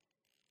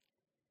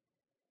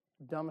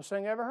 Dumbest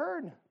thing I ever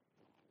heard.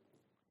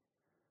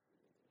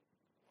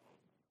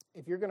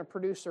 If you're going to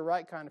produce the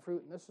right kind of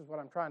fruit, and this is what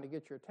I'm trying to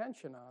get your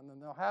attention on, then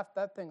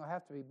that thing will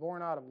have to be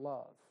born out of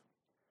love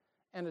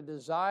and a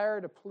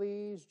desire to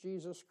please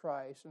Jesus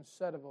Christ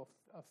instead of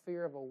a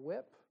fear of a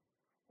whip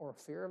or a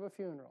fear of a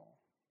funeral.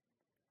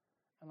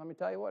 And let me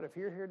tell you what, if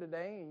you're here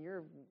today and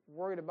you're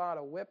worried about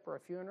a whip or a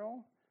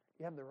funeral,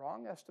 you have the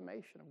wrong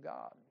estimation of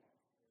God.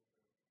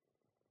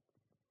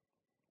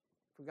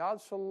 For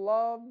God so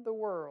loved the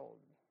world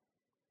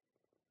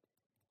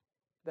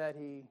that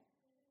He...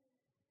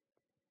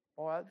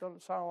 Oh, that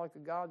doesn't sound like a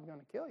God's going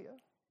to kill you.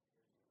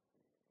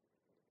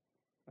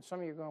 And some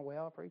of you are going,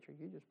 well, preacher,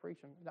 you just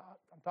preaching. No,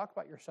 I'm talking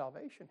about your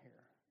salvation here.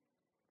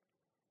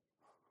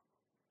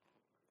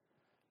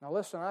 Now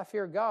listen, I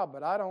fear God,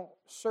 but I don't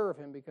serve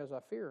Him because I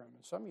fear Him.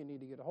 And some of you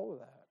need to get a hold of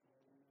that.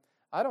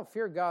 I don't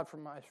fear God for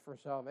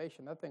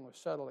salvation. That thing was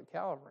settled at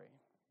Calvary.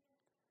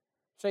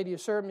 Say, do you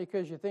serve Him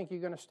because you think you're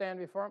going to stand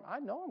before Him? I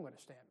know I'm going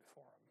to stand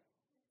before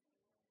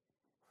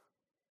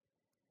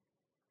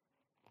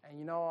Him. And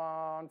you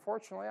know,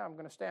 unfortunately, I'm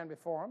going to stand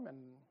before Him and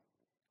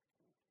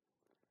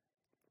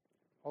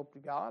hope to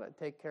God I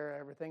take care of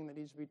everything that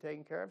needs to be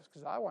taken care of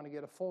because I want to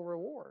get a full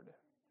reward.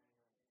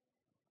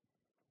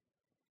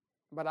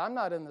 But I'm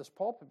not in this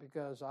pulpit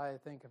because I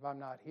think if I'm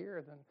not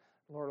here, then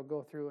the Lord will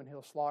go through and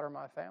He'll slaughter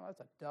my family. That's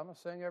the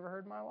dumbest thing I ever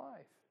heard in my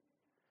life.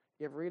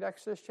 You ever read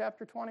Exodus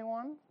chapter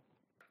 21?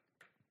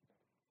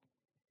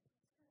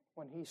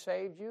 When He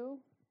saved you,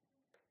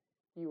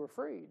 you were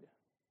freed.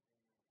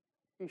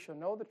 You shall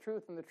know the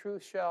truth, and the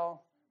truth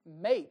shall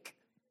make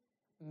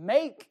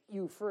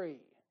you free.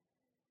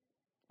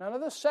 None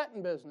of this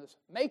setting business.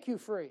 Make you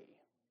free.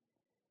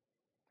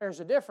 There's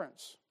a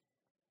difference.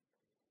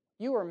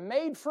 You were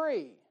made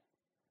free.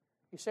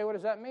 You say, what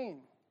does that mean?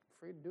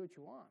 Free to do what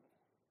you want.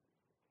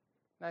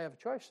 Now you have a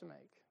choice to make.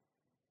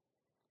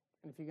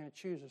 And if you're going to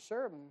choose to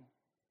serve Him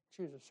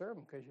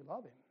because you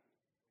love Him.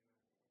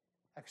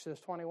 Exodus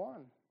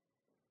 21.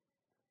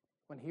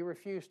 When He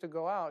refused to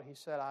go out, He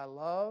said, I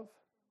love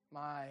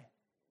my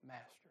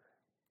master.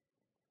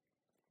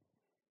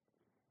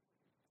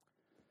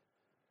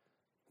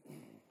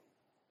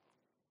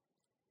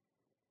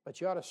 But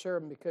you ought to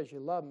serve Him because you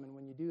love Him, and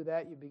when you do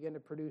that, you begin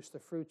to produce the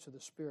fruits of the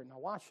Spirit. Now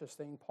watch this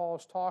thing.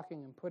 Paul's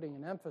talking and putting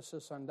an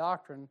emphasis on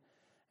doctrine,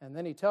 and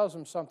then he tells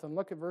them something.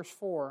 Look at verse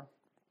 4.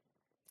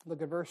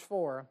 Look at verse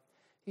 4.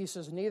 He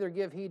says, neither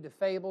give heed to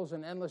fables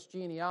and endless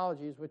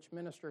genealogies, which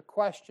minister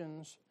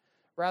questions,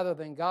 rather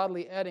than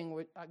godly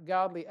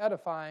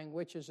edifying,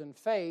 which is in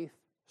faith,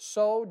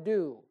 so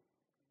do.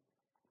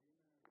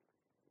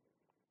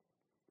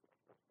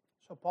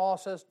 So Paul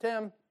says,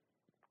 Tim,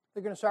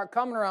 they're going to start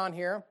coming around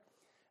here, and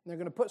they're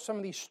going to put some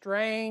of these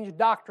strange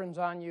doctrines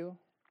on you.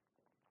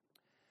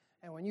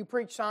 And when you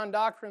preach sound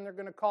doctrine, they're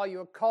going to call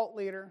you a cult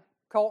leader,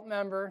 cult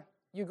member.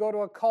 You go to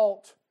a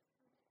cult,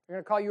 they're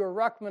going to call you a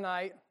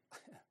Ruckmanite.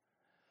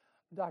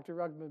 Dr.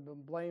 Ruckman has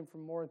been blamed for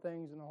more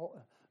things than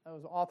that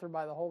was authored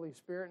by the Holy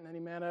Spirit than any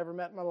man I ever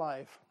met in my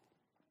life.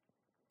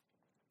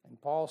 And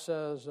Paul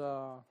says,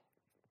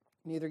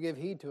 neither give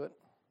heed to it.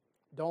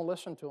 Don't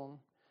listen to them.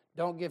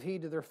 Don't give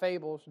heed to their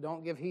fables.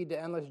 Don't give heed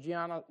to endless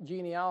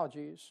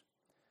genealogies.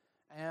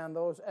 And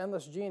those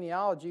endless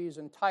genealogies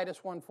in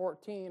Titus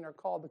 1:14 are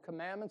called the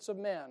commandments of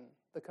men.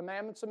 The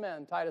commandments of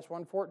men, Titus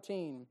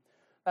 1:14.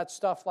 That's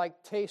stuff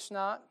like taste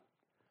not,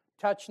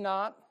 touch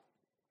not,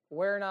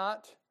 wear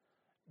not,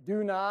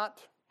 do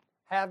not,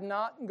 have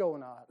not, and go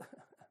not.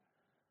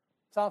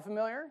 Sound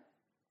familiar?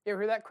 You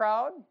ever hear that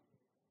crowd?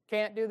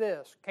 Can't do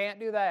this, can't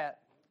do that,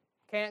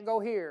 can't go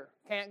here,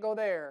 can't go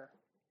there.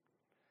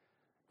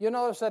 You'll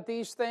notice that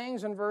these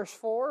things in verse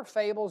 4,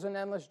 fables and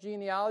endless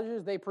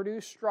genealogies, they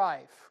produce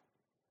strife.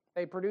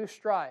 They produce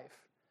strife.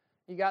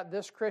 You got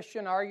this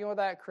Christian arguing with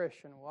that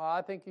Christian. Well,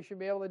 I think you should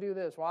be able to do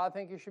this. Well, I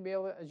think you should be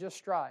able to, just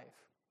strife.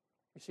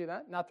 You see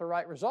that? Not the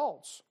right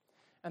results.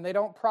 And they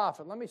don't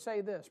profit. Let me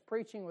say this.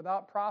 Preaching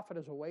without profit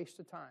is a waste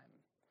of time.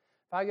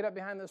 If I get up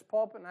behind this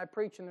pulpit and I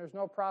preach and there's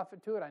no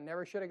profit to it, I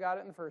never should have got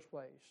it in the first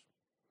place.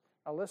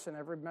 Now listen,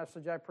 every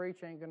message I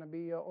preach ain't going to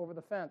be over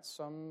the fence.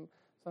 Some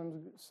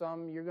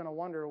you're going to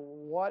wonder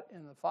what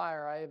in the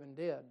fire I even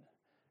did.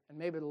 And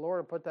maybe the Lord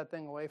will put that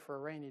thing away for a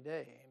rainy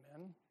day.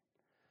 Amen.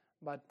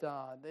 But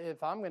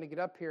if I'm going to get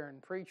up here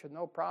and preach with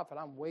no profit,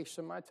 I'm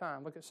wasting my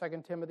time. Look at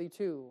 2 Timothy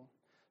 2.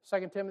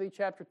 2 Timothy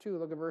chapter 2,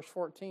 look at verse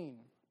 14.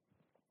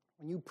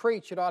 When you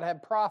preach, it ought to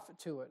have profit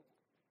to it.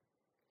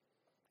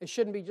 It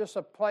shouldn't be just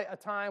a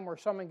time where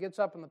someone gets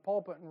up in the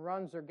pulpit and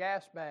runs their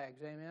gas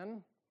bags.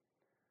 Amen.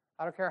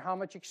 I don't care how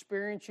much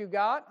experience you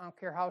got. I don't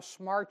care how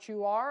smart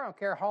you are. I don't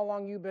care how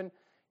long you've been,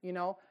 in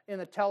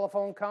the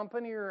telephone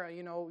company or,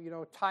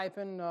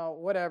 typing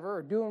whatever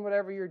or doing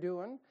whatever you're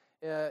doing.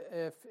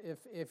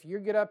 If you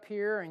get up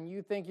here and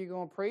you think you're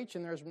going to preach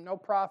and there's no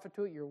profit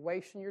to it, you're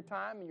wasting your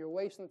time and you're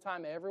wasting the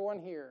time of everyone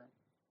here.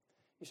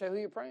 You say, who are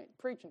you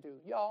preaching to?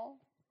 Y'all.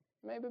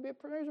 Maybe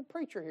there's a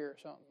preacher here or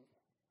something.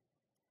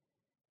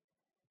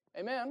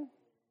 Amen.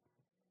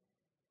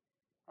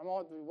 I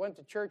went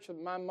to church with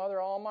my mother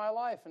all my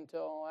life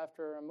until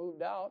after I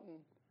moved out and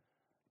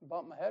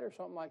bumped my head or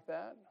something like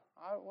that.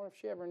 I wonder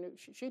if she ever knew.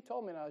 She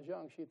told me when I was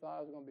young she thought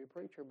I was going to be a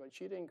preacher, but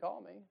she didn't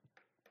call me.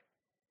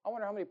 I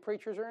wonder how many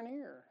preachers are in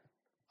here.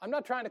 I'm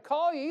not trying to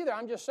call you either.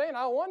 I'm just saying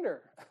I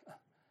wonder.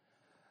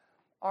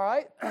 All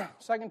right,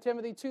 2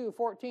 Timothy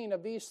 2:14,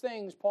 of these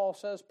things, Paul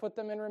says, put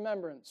them in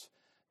remembrance,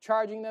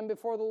 charging them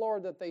before the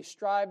Lord that they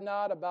strive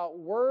not about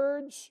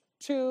words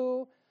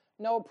to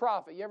no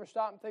profit. You ever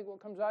stop and think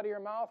what comes out of your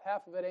mouth?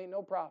 Half of it ain't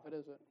no profit,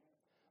 is it?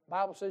 The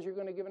Bible says you're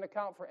going to give an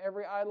account for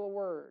every idle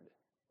word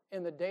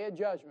in the day of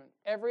judgment.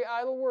 Every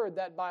idle word,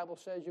 that Bible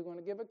says you're going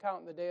to give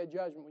account in the day of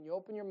judgment. When you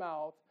open your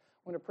mouth,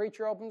 when a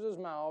preacher opens his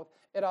mouth,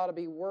 it ought to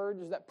be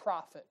words that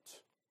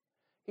profit.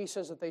 He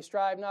says that they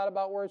strive not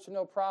about words to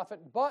no profit,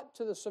 but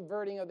to the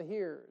subverting of the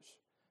hearers.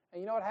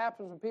 And you know what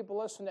happens when people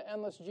listen to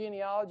endless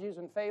genealogies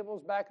and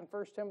fables back in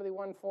 1 Timothy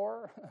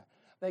 1:4?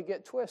 They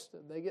get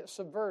twisted, they get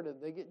subverted,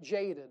 they get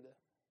jaded,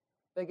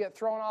 they get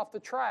thrown off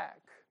the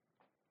track.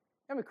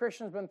 How many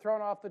Christians have been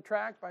thrown off the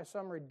track by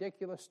some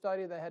ridiculous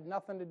study that had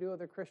nothing to do with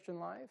their Christian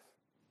life?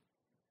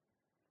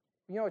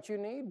 You know what you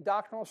need?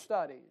 Doctrinal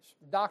studies,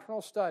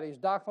 doctrinal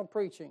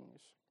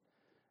preachings.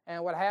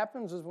 And what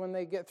happens is when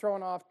they get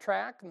thrown off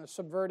track and the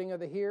subverting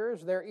of the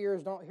hearers, their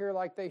ears don't hear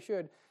like they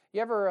should.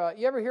 You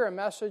ever hear a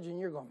message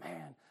and you're going,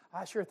 man,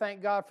 I sure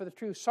thank God for the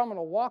truth. Someone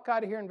will walk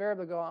out of here and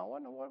invariably go, what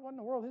in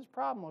the world his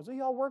problem was? He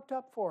all worked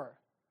up for?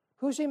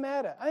 Who's he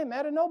mad at? I ain't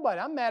mad at nobody.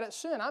 I'm mad at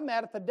sin. I'm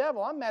mad at the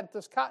devil. I'm mad at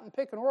this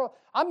cotton-picking world.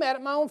 I'm mad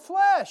at my own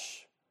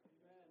flesh.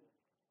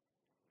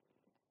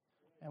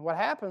 And what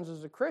happens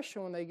is a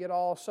Christian, when they get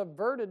all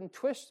subverted and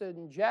twisted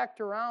and jacked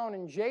around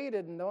and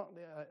jaded and don't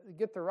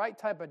get the right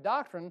type of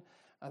doctrine,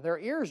 their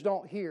ears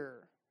don't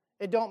hear.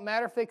 It don't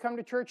matter if they come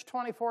to church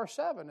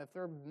 24/7. If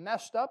they're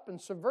messed up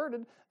and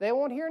subverted, they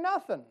won't hear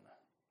nothing.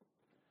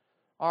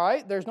 All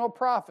right, there's no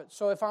profit.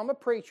 So if I'm a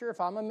preacher,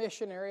 if I'm a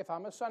missionary, if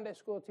I'm a Sunday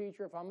school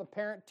teacher, if I'm a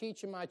parent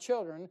teaching my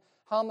children,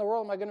 how in the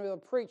world am I going to be able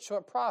to preach so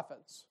it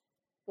profits?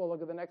 Well,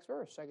 look at the next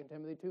verse, 2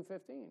 Timothy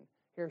 2:15.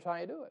 Here's how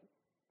you do it.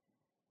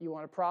 You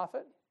want to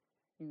profit?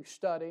 You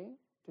study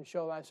to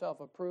show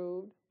thyself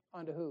approved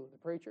unto who? The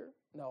preacher?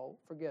 No,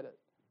 forget it.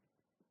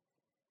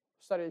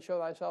 Study to show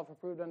thyself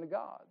approved unto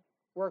God.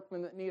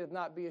 Workman that needeth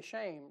not be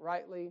ashamed,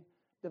 rightly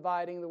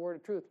dividing the word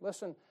of truth.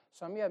 Listen,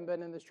 some of you haven't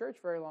been in this church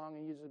very long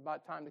and it's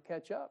about time to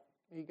catch up.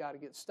 You got to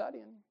get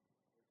studying.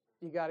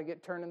 You got to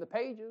get turning the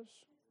pages.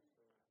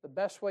 The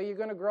best way you're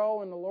going to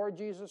grow in the Lord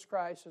Jesus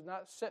Christ is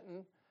not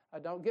sitting.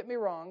 Don't get me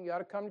wrong. You ought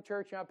to come to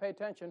church. You ought to pay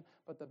attention.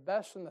 But the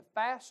best and the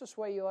fastest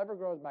way you'll ever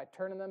grow is by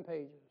turning them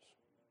pages.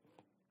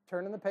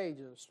 Turning the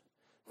pages.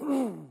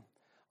 All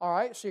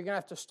right, so you're going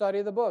to have to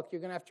study the book.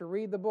 You're going to have to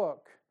read the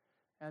book.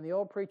 And the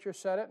old preacher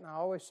said it, and I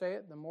always say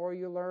it, the more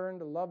you learn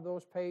to love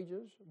those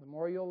pages, the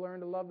more you'll learn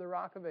to love the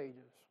Rock of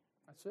Ages.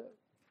 That's it.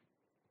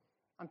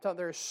 I'm telling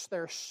you,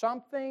 there's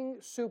something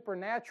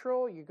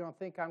supernatural. You're going to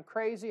think I'm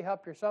crazy.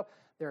 Help yourself.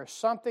 There's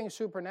something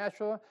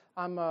supernatural.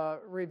 I'm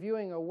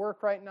reviewing a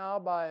work right now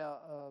by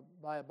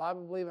a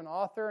Bible-believing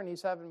author, and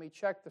he's having me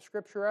check the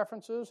scripture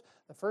references.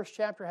 The first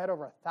chapter had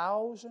over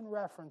 1,000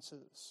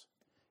 references.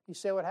 You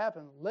say, what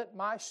happened? Lit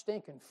my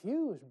stinking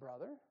fuse,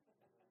 brother.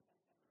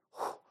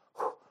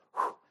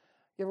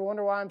 You ever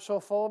wonder why I'm so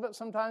full of it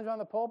sometimes on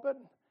the pulpit?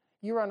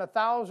 You run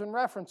 1,000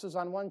 references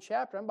on one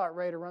chapter. I'm about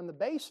ready to run the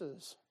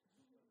bases.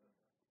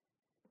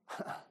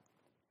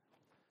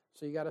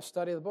 So you got to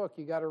study the book.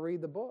 You got to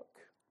read the book.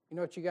 You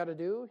know what you got to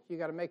do? You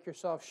got to make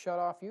yourself shut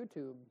off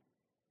YouTube.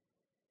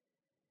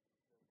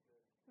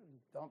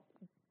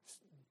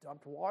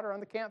 Dumped water on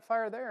the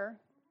campfire there.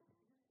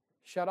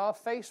 Shut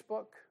off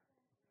Facebook.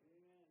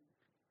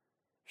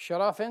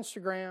 Shut off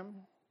Instagram.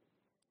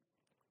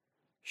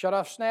 Shut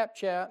off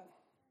Snapchat.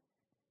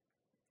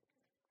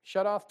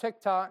 Shut off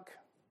TikTok.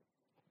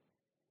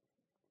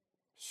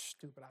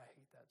 Stupid, I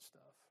hate that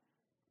stuff.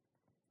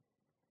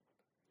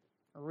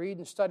 Read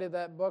and study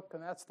that book,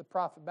 and that's the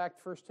prophet. Back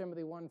to 1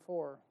 Timothy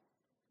 1:4.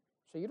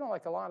 So you don't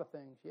like a lot of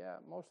things. Yeah,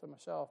 most of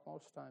myself,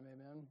 most of the time,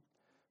 amen.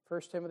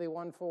 1 Timothy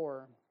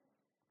 1:4.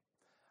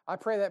 I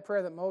pray that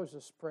prayer that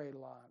Moses prayed a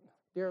lot.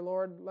 Dear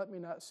Lord, let me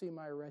not see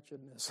my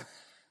wretchedness.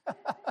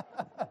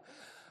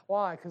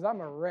 Why? Because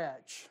I'm a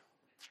wretch.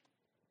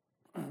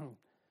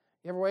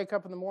 You ever wake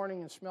up in the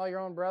morning and smell your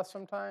own breath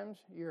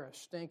sometimes? You're a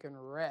stinking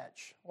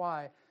wretch.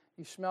 Why?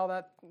 You smell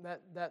that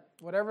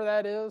whatever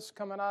that is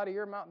coming out of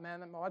your mouth,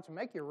 man, that wants to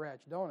make you a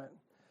wretch, don't it?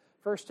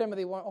 1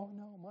 Timothy 1, oh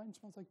no, mine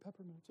smells like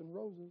peppermints and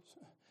roses.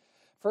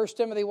 1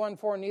 Timothy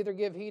 1:4, neither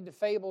give heed to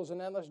fables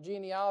and endless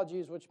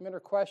genealogies which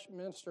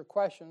minister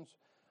questions.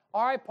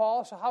 All right,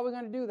 Paul, so how are we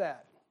going to do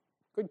that?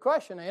 Good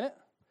question, ain't it?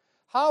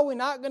 How are we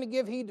not going to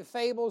give heed to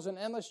fables and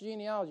endless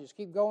genealogies?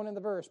 Keep going in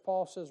the verse.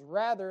 Paul says,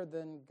 rather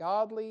than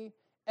godly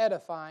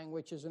edifying,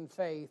 which is in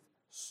faith,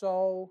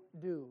 so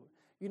do.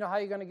 You know how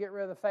you're going to get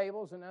rid of the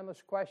fables and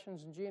endless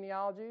questions and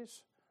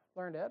genealogies?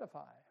 Learn to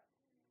edify.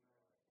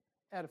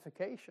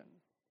 Edification.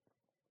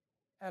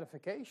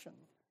 Edification.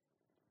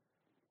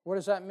 What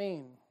does that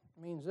mean?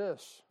 It means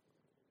this.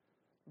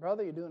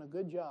 Brother, you're doing a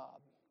good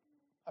job.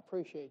 I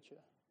appreciate you.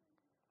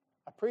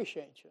 I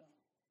appreciate you.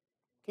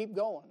 Keep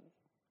going.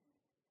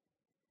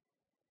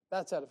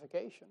 That's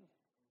edification.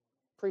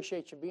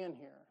 Appreciate you being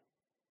here.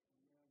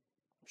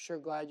 I'm sure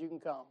glad you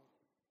can come.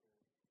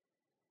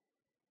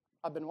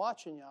 I've been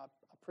watching you. I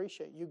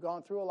appreciate you. You've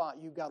gone through a lot.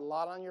 You've got a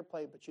lot on your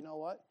plate, but you know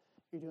what?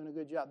 You're doing a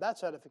good job.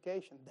 That's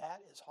edification. That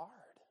is hard.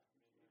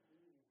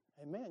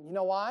 Amen. You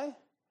know why?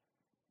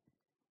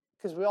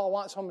 Because we all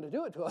want someone to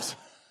do it to us.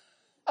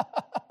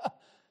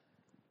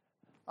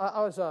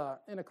 I was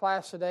in a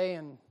class today,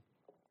 and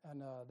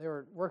they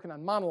were working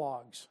on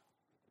monologues.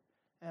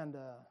 And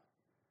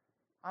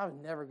I was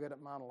never good at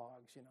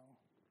monologues, you know.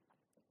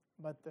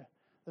 But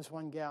this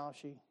one gal,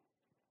 she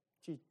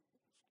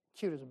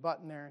cute as a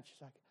button there, and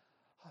she's like,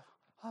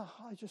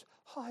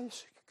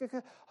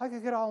 I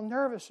could get all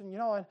nervous, and you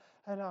know,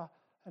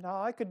 and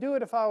I could do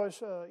it if I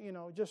was, you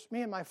know, just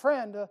me and my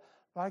friend.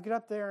 But I get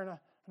up there and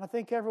I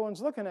think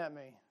everyone's looking at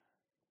me.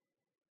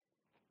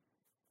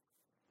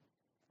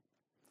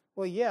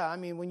 Well, yeah, I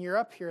mean, when you're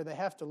up here, they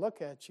have to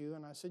look at you.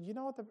 And I said, you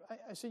know what?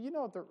 You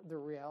know what the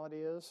reality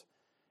is?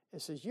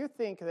 It says you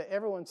think that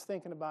everyone's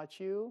thinking about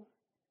you,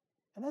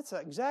 and that's the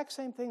exact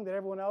same thing that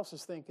everyone else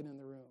is thinking in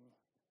the room.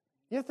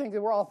 You think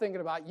that we're all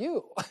thinking about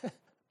you.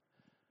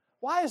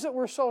 Why is it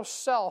we're so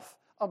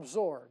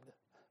self-absorbed?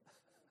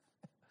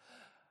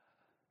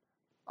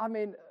 I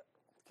mean,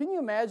 can you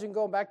imagine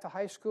going back to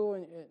high school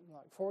in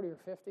like 40 or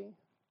 50?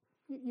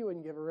 You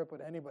wouldn't give a rip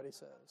what anybody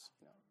says.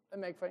 You know, they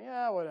make fun,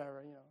 yeah,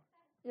 whatever, you know.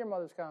 Your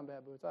mother's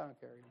combat boots, I don't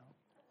care, you know.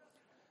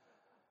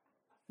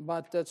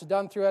 But it's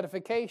done through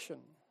edification.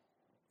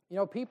 You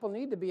know, people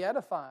need to be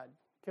edified.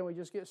 Can we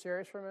just get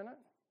serious for a minute?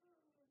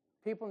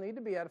 People need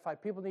to be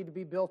edified. People need to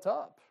be built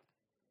up.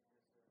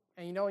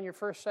 And you know, when you're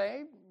first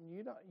saved,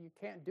 you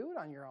can't do it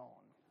on your own.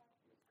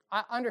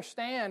 I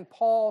understand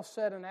Paul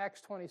said in Acts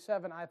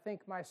 27, I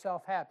think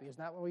myself happy. Isn't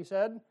that what we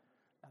said?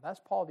 Now, that's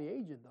Paul the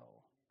aged,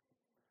 though.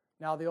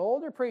 Now, the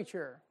older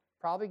preacher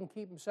probably can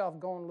keep himself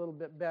going a little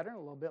bit better and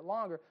a little bit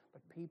longer,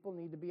 but people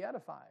need to be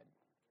edified.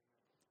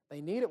 They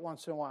need it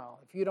once in a while.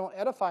 If you don't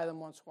edify them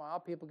once in a while,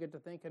 people get to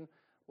thinking,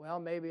 well,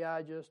 maybe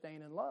I just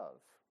ain't in love.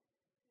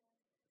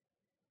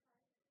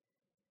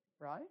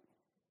 Right?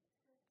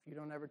 If you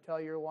don't ever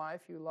tell your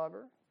wife you love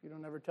her, if you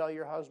don't ever tell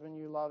your husband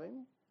you love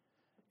him,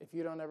 if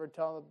you don't ever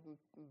tell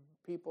the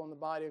people in the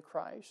body of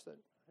Christ that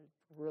it's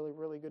really,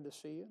 really good to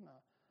see you and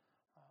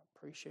I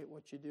appreciate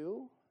what you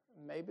do,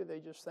 maybe they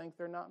just think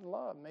they're not in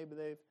love. Maybe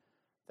they're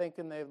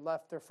thinking they've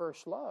left their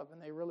first love and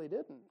they really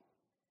didn't.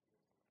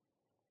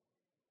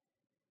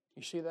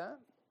 You see that?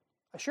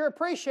 I sure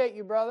appreciate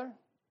you, brother.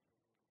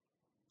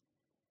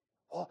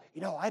 Well,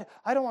 you know,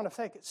 I don't want to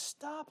fake it.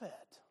 Stop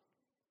it.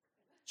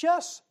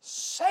 Just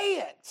say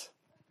it.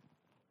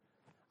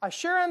 I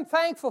sure am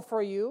thankful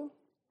for you.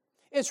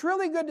 It's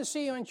really good to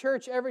see you in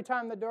church every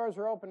time the doors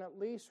are open, at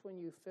least when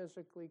you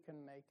physically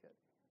can make it.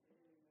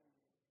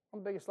 One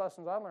of the biggest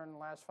lessons I learned in the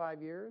last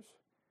 5 years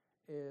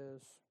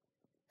is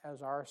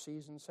as our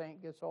seasoned saint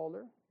gets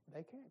older,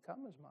 they can't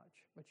come as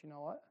much. But you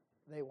know what?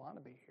 They want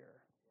to be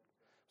here.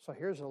 So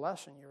here's a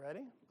lesson. You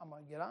ready? I'm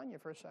going to get on you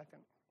for a second.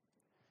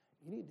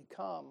 You need to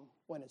come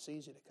when it's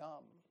easy to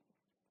come,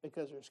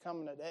 because there's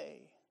coming a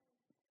day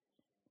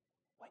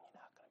when you're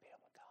not going to be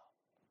able to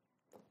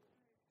come.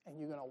 And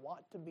you're going to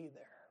want to be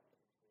there.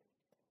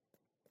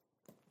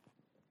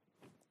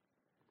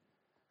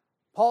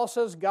 Paul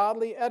says,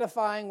 godly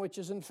edifying, which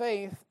is in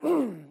faith.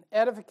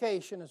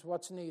 edification is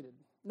what's needed.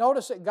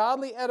 Notice that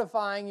godly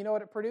edifying, you know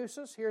what it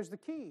produces? Here's the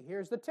key.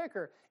 Here's the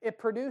ticker. It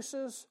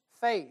produces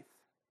faith.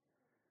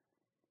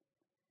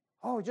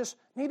 Oh, just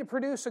need to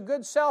produce a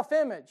good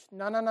self-image.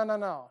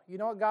 No. You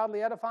know what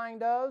godly edifying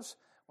does?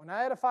 When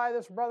I edify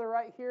this brother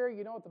right here,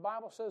 you know what the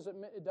Bible says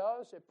it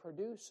does? It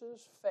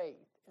produces faith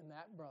in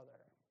that brother.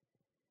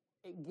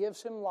 It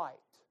gives him light.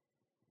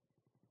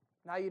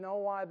 Now you know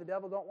why the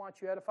devil don't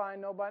want you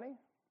edifying nobody?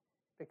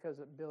 Because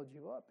it builds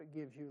you up. It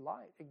gives you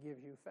light. It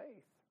gives you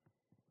faith.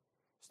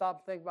 Stop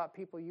and think about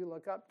people you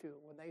look up to.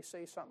 When they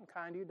say something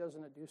kind to you,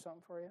 doesn't it do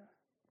something for you? It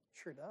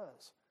sure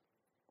does.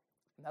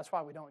 And that's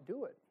why we don't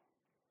do it.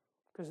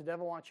 Because the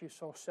devil wants you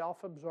so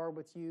self-absorbed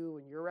with you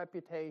and your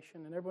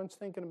reputation, and everyone's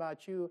thinking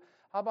about you.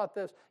 How about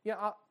this? You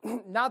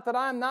know, not that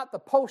I'm not the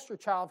poster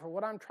child for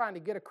what I'm trying to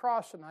get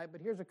across tonight,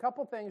 but here's a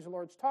couple things the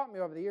Lord's taught me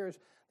over the years.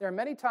 There are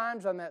many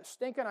times on that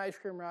stinking ice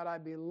cream route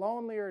I'd be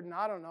lonelier than,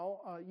 I don't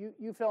know,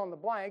 you fill in the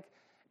blank,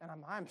 and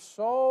I'm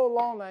so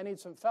lonely I need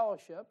some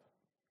fellowship.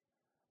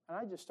 And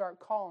I just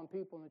start calling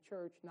people in the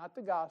church, not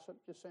to gossip,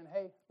 just saying,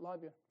 hey, love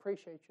you,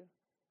 appreciate you.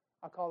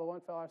 I called the one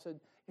fellow, I said,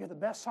 you're the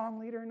best song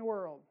leader in the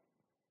world.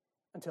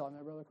 Until I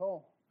met Brother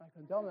Cole. I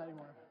couldn't tell him that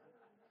anymore.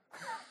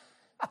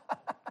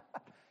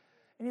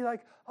 And he's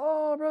like,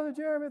 oh, Brother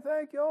Jeremy,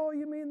 thank you. Oh,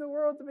 you mean the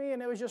world to me.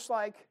 And it was just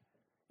like,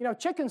 you know,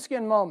 chicken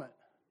skin moment.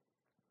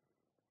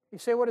 You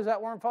say, what is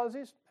that, warm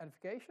fuzzies?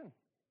 Edification.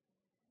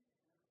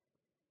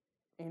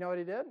 And you know what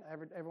he did?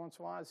 Every once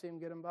in a while I'd see him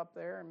get him up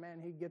there, and man,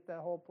 he'd get that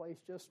whole place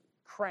just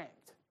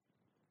cranked.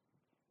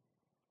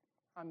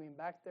 I mean,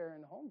 back there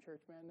in the home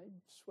church, man, they'd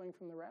swing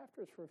from the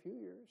rafters for a few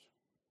years.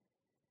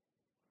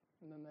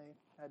 And then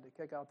they had to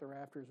kick out the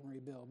rafters and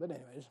rebuild. But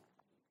anyways,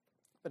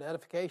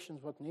 edification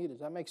is what's needed.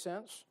 Does that make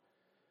sense?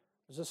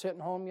 Is this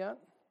hitting home yet?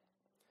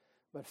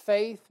 But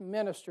faith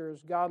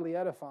ministers godly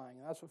edifying.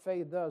 And that's what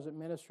faith does. It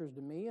ministers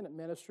to me and it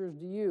ministers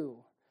to you.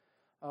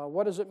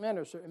 What does it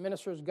minister? It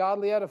ministers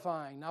godly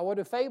edifying. Now, what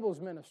do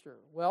fables minister?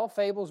 Well,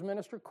 fables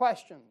minister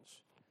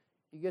questions.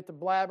 You get to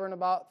blabbering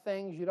about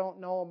things you don't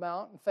know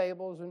about and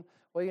fables and,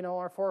 well, you know,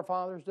 our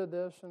forefathers did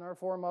this and our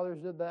foremothers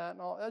did that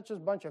and all. That's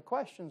just a bunch of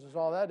questions is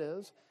all that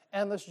is.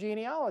 Endless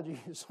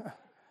genealogies.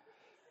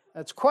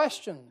 That's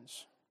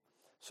questions.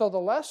 So the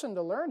lesson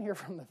to learn here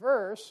from the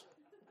verse,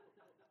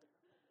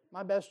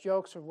 my best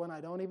jokes are when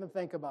I don't even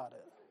think about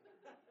it.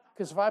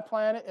 Because if I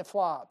plan it, it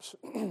flops.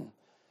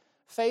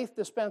 Faith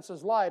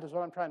dispenses light is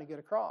what I'm trying to get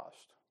across.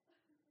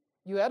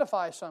 You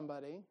edify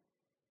somebody,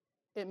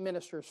 it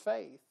ministers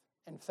faith.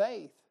 And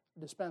faith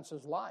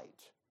dispenses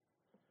light.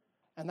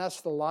 And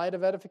that's the light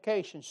of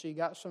edification. So you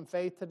got some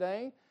faith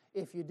today?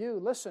 If you do,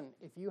 listen,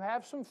 if you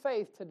have some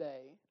faith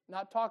today,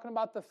 not talking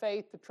about the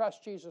faith to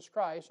trust Jesus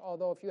Christ,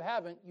 although if you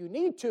haven't, you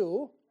need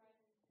to.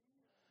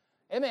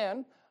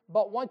 Amen.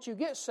 But once you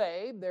get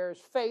saved, there's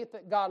faith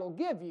that God will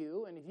give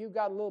you. And if you've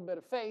got a little bit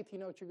of faith, you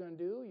know what you're going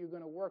to do? You're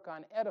going to work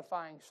on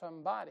edifying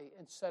somebody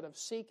instead of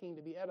seeking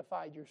to be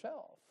edified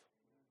yourself.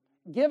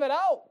 Give it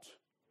out.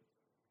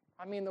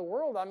 I mean, the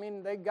world,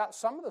 they got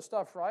some of the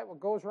stuff right. What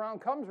goes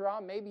around comes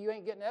around. Maybe you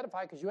ain't getting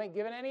edified because you ain't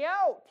giving any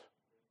out.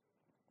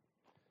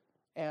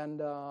 And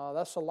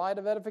that's the light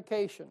of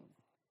edification.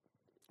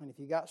 And if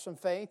you got some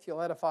faith,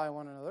 you'll edify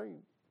one another. You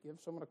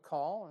give someone a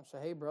call and say,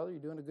 hey, brother, you're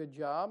doing a good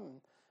job.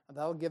 And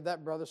that'll give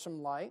that brother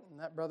some light. And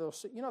that brother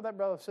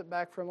will sit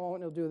back for a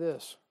moment and he'll do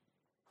this.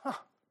 I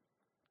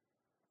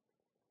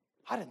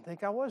didn't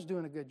think I was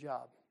doing a good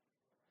job.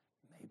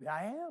 Maybe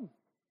I am.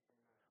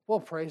 Well,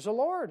 praise the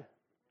Lord.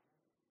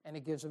 And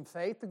it gives him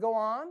faith to go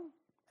on,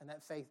 and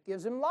that faith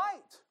gives him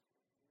light.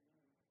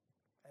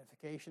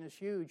 Edification is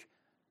huge.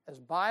 As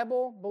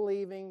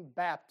Bible-believing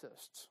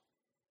Baptists,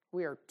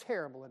 we are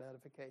terrible at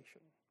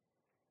edification.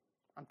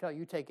 I'm telling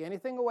you, take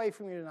anything away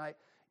from you tonight,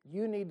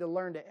 you need to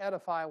learn to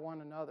edify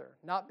one another.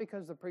 Not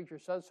because the preacher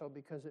says so,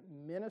 because it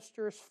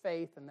ministers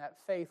faith, and that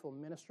faith will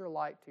minister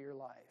light to your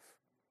life.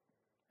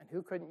 And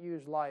who couldn't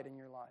use light in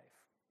your life?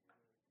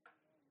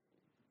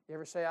 You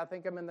ever say, I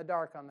think I'm in the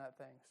dark on that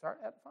thing?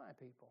 Start edifying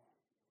people.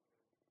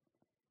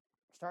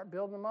 Start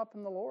building them up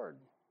in the Lord.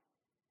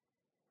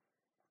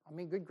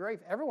 Good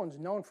grief. Everyone's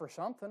known for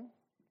something.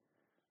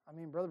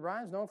 Brother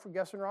Brian's known for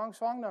guessing wrong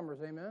song numbers.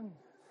 Amen.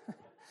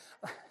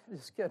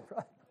 Just kidding,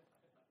 right?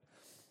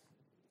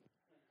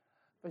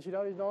 But you know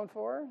what he's known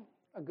for?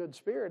 A good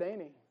spirit,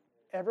 ain't he?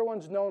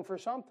 Everyone's known for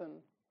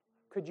something.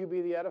 Could you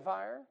be the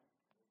edifier?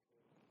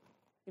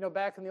 You know,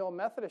 back in the old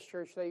Methodist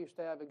church, they used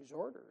to have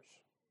exhorters.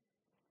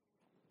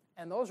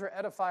 And those are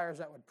edifiers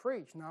that would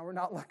preach. Now, we're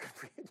not looking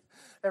for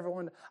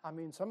everyone.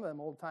 Some of them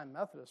old-time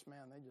Methodists, man,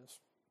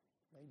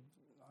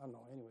 I don't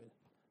know, anyway,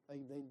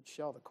 they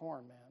shell the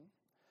corn, man.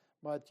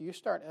 But you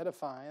start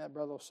edifying, that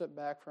brother will sit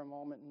back for a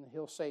moment and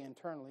he'll say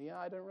internally, yeah,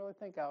 I didn't really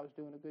think I was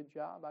doing a good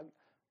job. I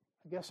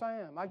guess I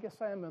am. I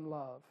guess I am in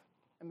love.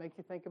 And make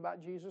you think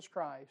about Jesus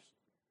Christ.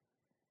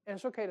 And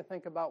it's okay to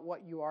think about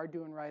what you are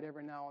doing right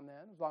every now and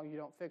then, as long as you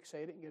don't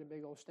fixate it and get a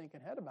big old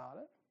stinking head about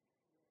it.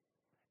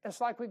 It's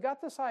like we've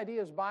got this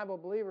idea as Bible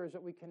believers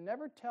that we can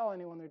never tell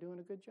anyone they're doing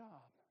a good job.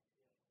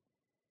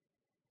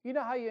 You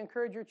know how you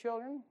encourage your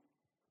children?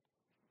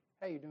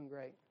 Hey, you're doing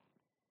great.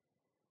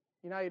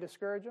 You know how you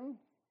discourage them?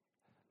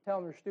 Tell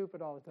them they're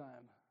stupid all the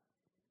time.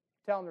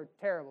 Tell them they're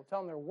terrible. Tell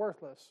them they're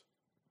worthless.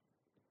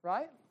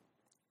 Right?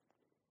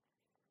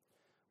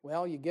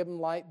 Well, you give them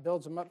light,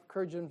 builds them up,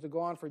 encourages them to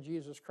go on for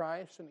Jesus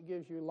Christ, and it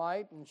gives you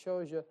light and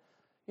shows you.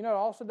 You know what it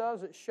also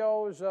does? It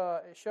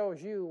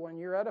shows you when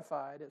you're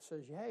edified. It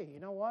says, hey, you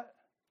know what?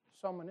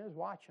 Someone is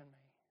watching me.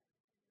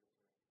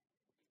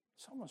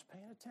 Someone's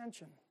paying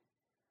attention.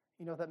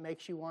 You know what that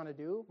makes you want to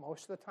do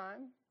most of the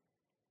time?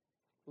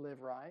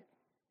 Live right.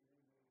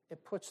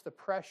 It puts the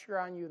pressure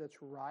on you that's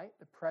right,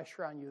 the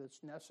pressure on you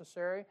that's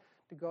necessary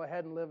to go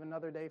ahead and live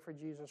another day for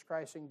Jesus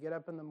Christ and get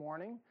up in the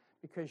morning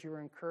because you were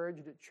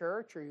encouraged at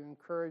church or you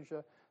encouraged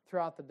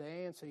throughout the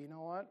day and say, you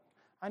know what?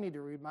 I need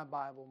to read my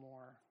Bible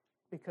more.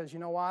 Because you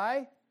know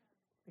why?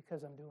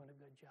 Because I'm doing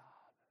a good job.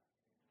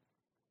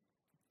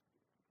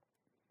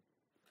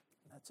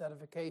 That's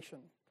edification.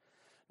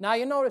 Now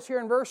you notice here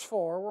in verse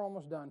 4, we're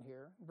almost done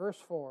here, verse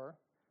 4,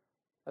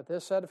 that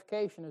this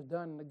edification is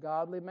done in a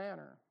godly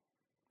manner.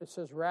 It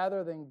says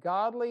rather than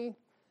godly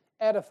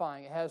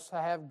edifying, it has to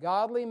have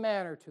godly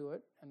manner to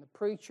it, and the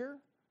preacher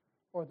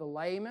or the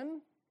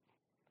layman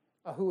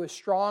who is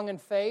strong in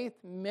faith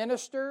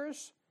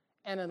ministers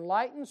and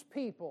enlightens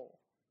people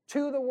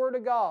to the Word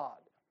of God.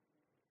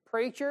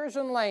 Preachers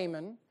and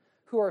laymen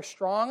who are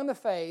strong in the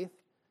faith,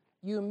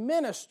 you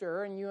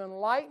minister and you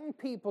enlighten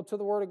people to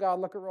the Word of God.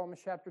 Look at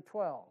Romans chapter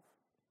 12.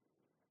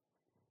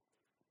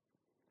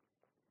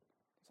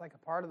 It's like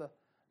a part of the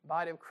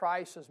body of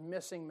Christ is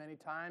missing many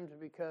times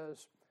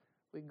because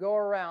we go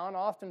around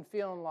often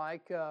feeling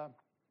like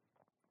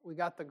we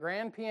got the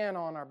grand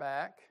piano on our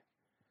back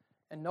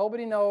and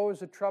nobody knows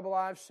the trouble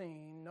I've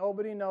seen.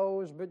 Nobody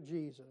knows but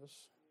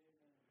Jesus.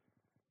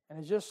 And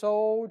it's just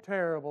so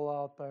terrible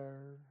out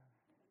there.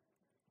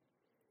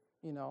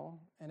 You know,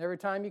 and every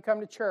time you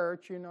come to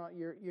church,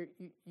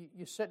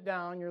 you sit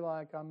down, you're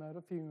like, I'm at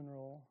a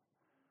funeral.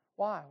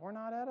 Why? We're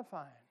not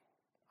edifying.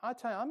 I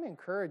tell you, I'm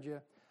encourage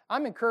you.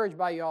 I'm encouraged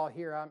by you all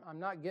here. I'm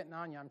not getting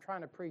on you. I'm trying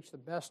to preach the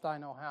best I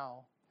know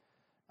how.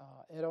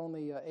 At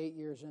only 8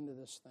 years into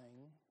this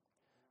thing.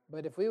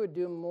 But if we would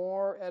do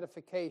more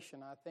edification,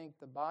 I think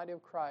the body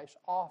of Christ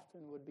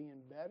often would be in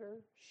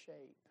better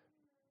shape.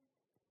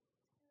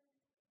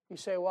 You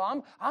say,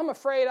 well, I'm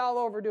afraid I'll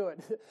overdo it.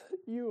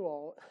 You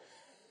won't.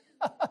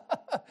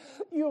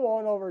 You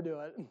won't overdo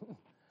it.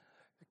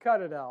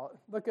 Cut it out.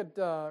 Look at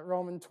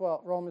Romans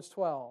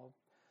 12.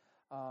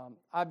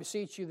 I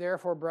beseech you,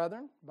 therefore,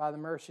 brethren, by the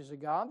mercies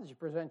of God, that you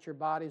present your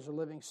bodies a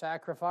living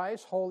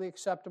sacrifice, wholly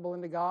acceptable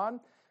unto God,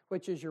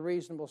 which is your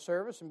reasonable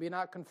service, and be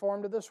not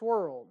conformed to this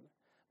world,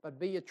 but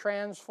be ye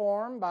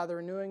transformed by the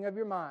renewing of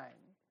your mind,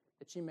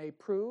 that ye may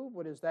prove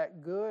what is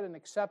that good and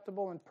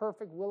acceptable and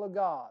perfect will of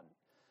God.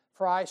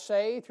 For I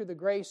say, through the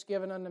grace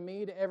given unto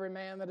me, to every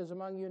man that is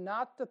among you,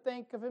 not to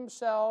think of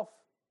himself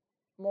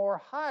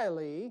more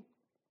highly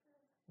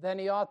than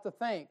he ought to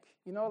think.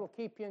 You know it'll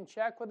keep you in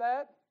check with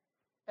that?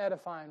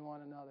 Edifying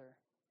one another.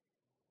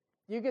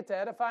 You get to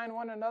edifying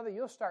one another,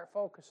 you'll start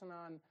focusing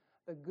on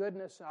the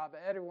goodness of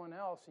everyone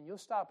else, and you'll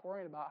stop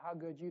worrying about how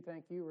good you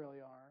think you really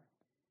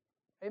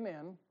are.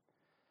 Amen.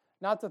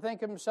 Not to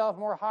think of himself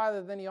more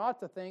highly than he ought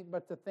to think,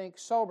 but to think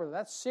soberly.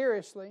 That's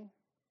seriously.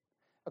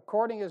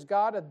 According as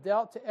God hath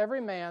dealt to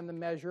every man the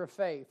measure of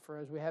faith. For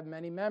as we have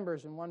many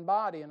members in one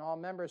body, and all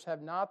members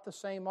have not the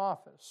same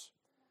office,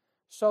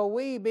 so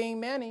we, being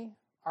many,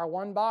 are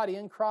one body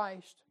in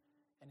Christ,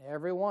 and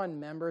every one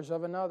members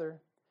of another,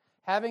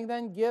 having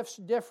then gifts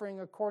differing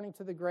according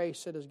to the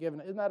grace that is given.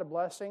 Isn't that a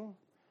blessing?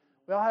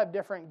 We all have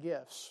different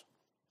gifts.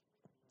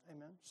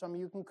 Amen. Some of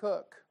you can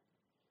cook,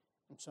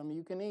 and some of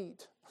you can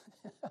eat.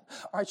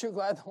 Aren't you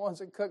glad the ones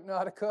that cook know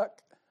how to cook?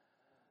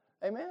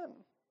 Amen.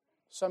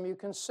 Some of you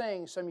can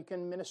sing, some of you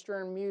can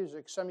minister in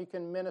music, some of you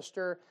can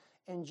minister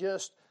in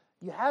just,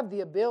 you have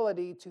the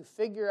ability to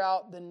figure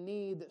out the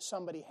need that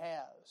somebody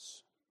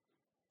has.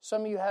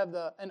 Some of you have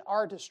an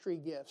artistry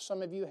gift.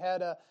 Some of you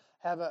have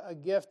a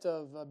gift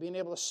of being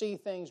able to see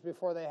things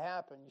before they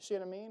happen. You see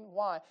what I mean?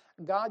 Why?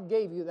 God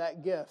gave you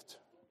that gift.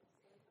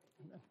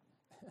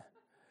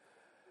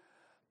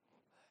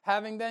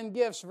 Having then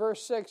gifts,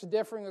 verse 6,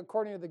 differing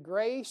according to the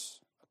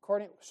grace.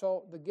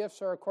 So the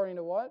gifts are according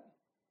to what?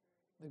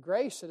 The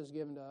grace that is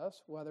given to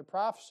us, whether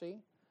prophecy,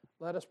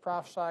 let us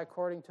prophesy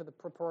according to the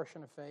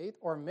proportion of faith,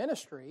 or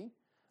ministry,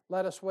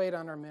 let us wait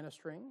on our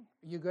ministering.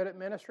 Are you good at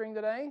ministering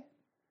today?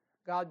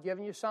 God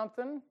giving you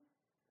something?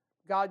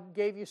 God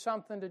gave you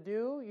something to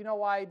do. You know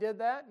why He did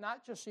that?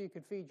 Not just so you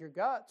could feed your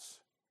guts.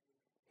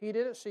 He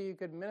did it so you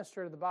could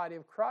minister to the body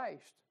of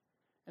Christ.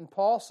 And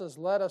Paul says,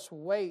 let us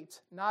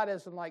wait, not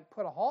as in like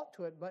put a halt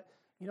to it, but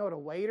you know what a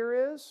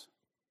waiter is?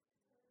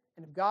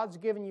 And if God's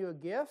given you a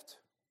gift,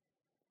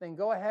 then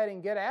go ahead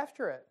and get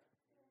after it.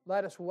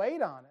 Let us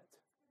wait on it.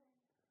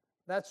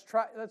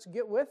 Let's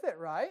get with it,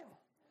 right?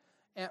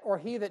 Or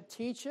he that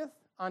teacheth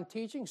on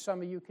teaching,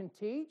 some of you can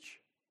teach,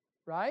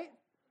 right?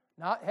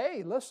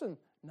 Hey, listen,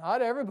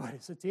 not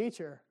everybody's a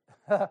teacher.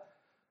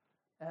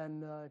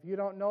 And if you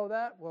don't know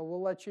that, well,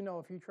 we'll let you know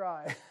if you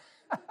try.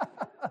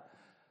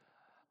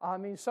 I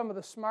mean, some of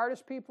the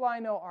smartest people I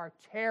know are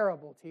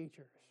terrible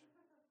teachers.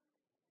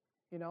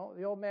 You know,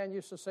 the old man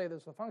used to say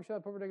this, the function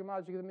of the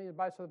perpendicular modular means the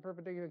bias of the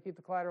perpendicular to keep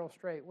the collateral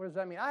straight. What does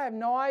that mean? I have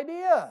no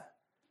idea,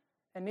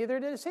 and neither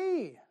does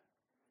he.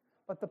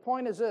 But the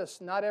point is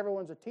this, not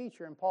everyone's a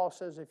teacher, and Paul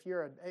says if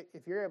you're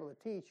able to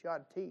teach, you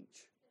ought to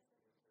teach.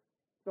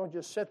 Don't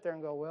just sit there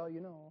and go, well,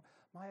 you know,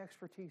 my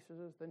expertise is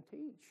this, then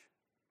teach.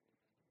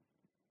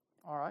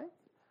 All right?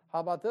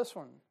 How about this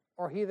one?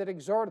 Or he that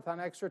exhorteth on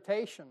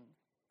exhortation.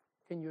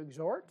 Can you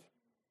exhort?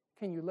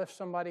 Can you lift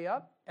somebody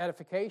up?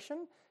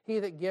 Edification. He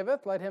that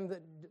giveth, let him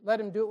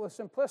do it with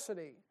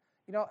simplicity.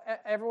 You know,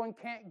 everyone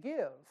can't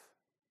give.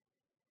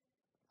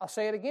 I'll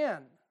say it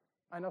again.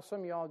 I know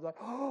some of y'all are like,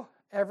 oh,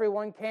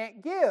 everyone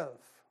can't give.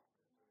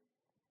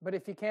 But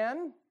if you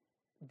can,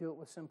 do it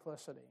with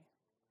simplicity.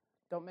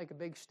 Don't make a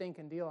big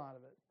stinking deal out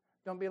of it.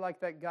 Don't be like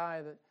that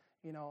guy that,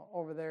 you know,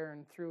 over there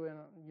and threw in,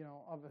 you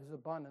know, of his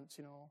abundance,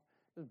 you know,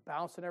 just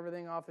bouncing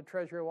everything off the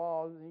treasury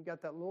wall, and you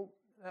got that little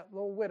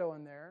widow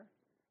in there.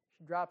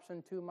 She drops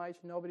in 2 mites,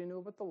 nobody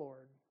knew but the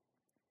Lord.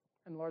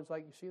 And the Lord's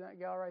like, you see that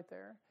gal right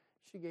there?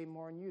 She gave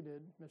more than you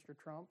did, Mr.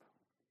 Trump.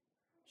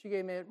 She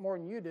gave more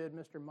than you did,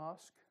 Mr.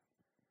 Musk.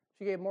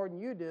 She gave more than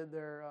you did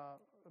there,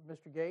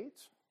 Mr.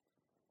 Gates.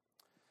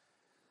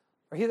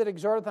 Or he that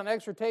exhorteth on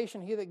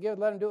exhortation, he that giveth,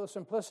 let him do it with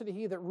simplicity.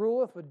 He that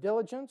ruleth with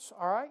diligence.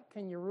 All right,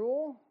 can you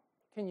rule?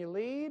 Can you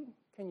lead?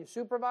 Can you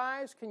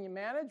supervise? Can you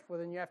manage? Well,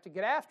 then you have to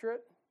get after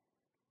it.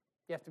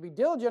 You have to be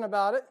diligent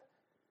about it.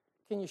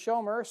 Can you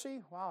show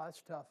mercy? Wow,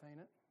 that's tough, ain't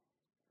it?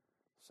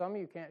 Some of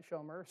you can't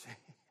show mercy.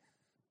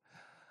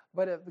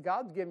 But if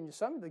God's given you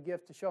some of the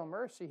gift to show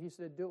mercy, he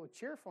said do it with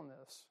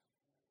cheerfulness.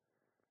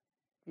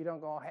 You don't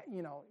go,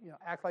 you know,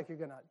 act like you're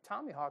going to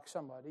tommyhawk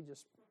somebody.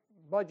 Just,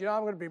 but you know,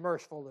 I'm going to be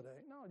merciful today.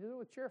 No, do it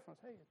with cheerfulness.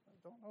 Hey,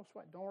 no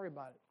sweat. Don't worry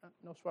about it.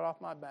 No sweat off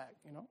my back,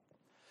 you know.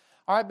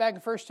 All right, back in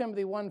 1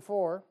 Timothy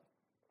 1:4,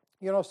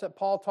 you notice that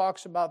Paul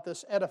talks about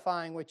this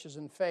edifying which is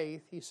in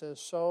faith. He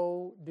says,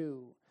 so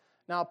do.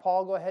 Now,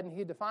 Paul, go ahead and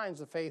he defines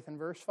the faith in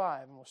verse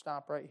 5, and we'll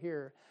stop right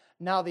here.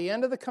 Now, the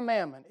end of the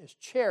commandment is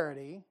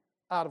charity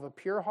out of a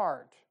pure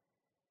heart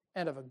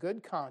and of a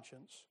good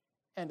conscience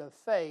and of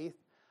faith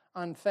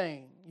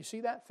unfeigned. You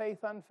see that,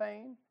 faith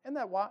unfeigned? Isn't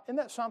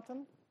that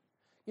something?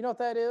 You know what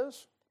that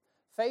is?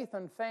 Faith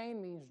unfeigned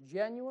means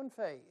genuine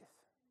faith,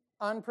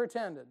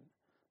 unpretended.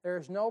 There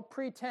is no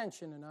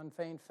pretension in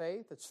unfeigned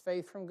faith. It's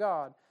faith from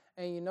God.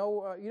 And you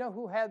know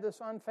who had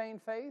this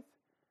unfeigned faith?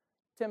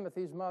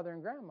 Timothy's mother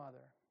and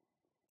grandmother.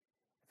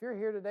 If you're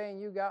here today and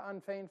you got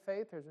unfeigned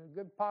faith, there's a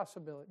good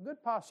possibility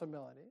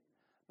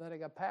that it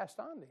got passed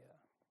on to you.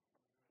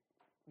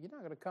 You're not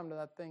going to come to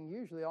that thing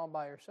usually all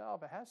by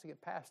yourself. It has to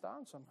get passed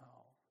on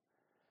somehow.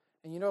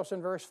 And you notice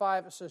in verse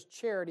 5 it says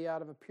charity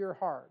out of a pure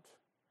heart.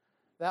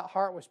 That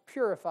heart was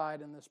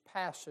purified in this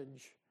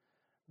passage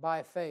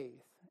by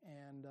faith.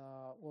 And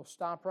we'll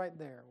stop right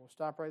there. We'll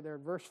stop right there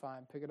at verse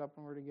 5. Pick it up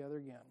when we're together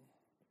again.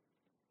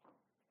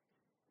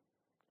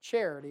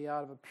 Charity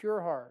out of a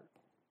pure heart.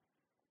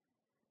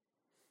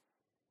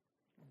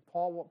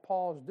 What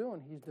Paul is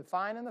doing, he's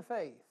defining the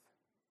faith.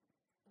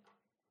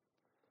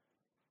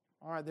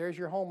 All right, there's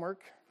your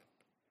homework.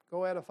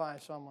 Go edify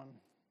someone.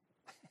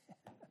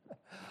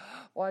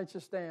 Why don't you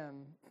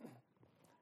stand?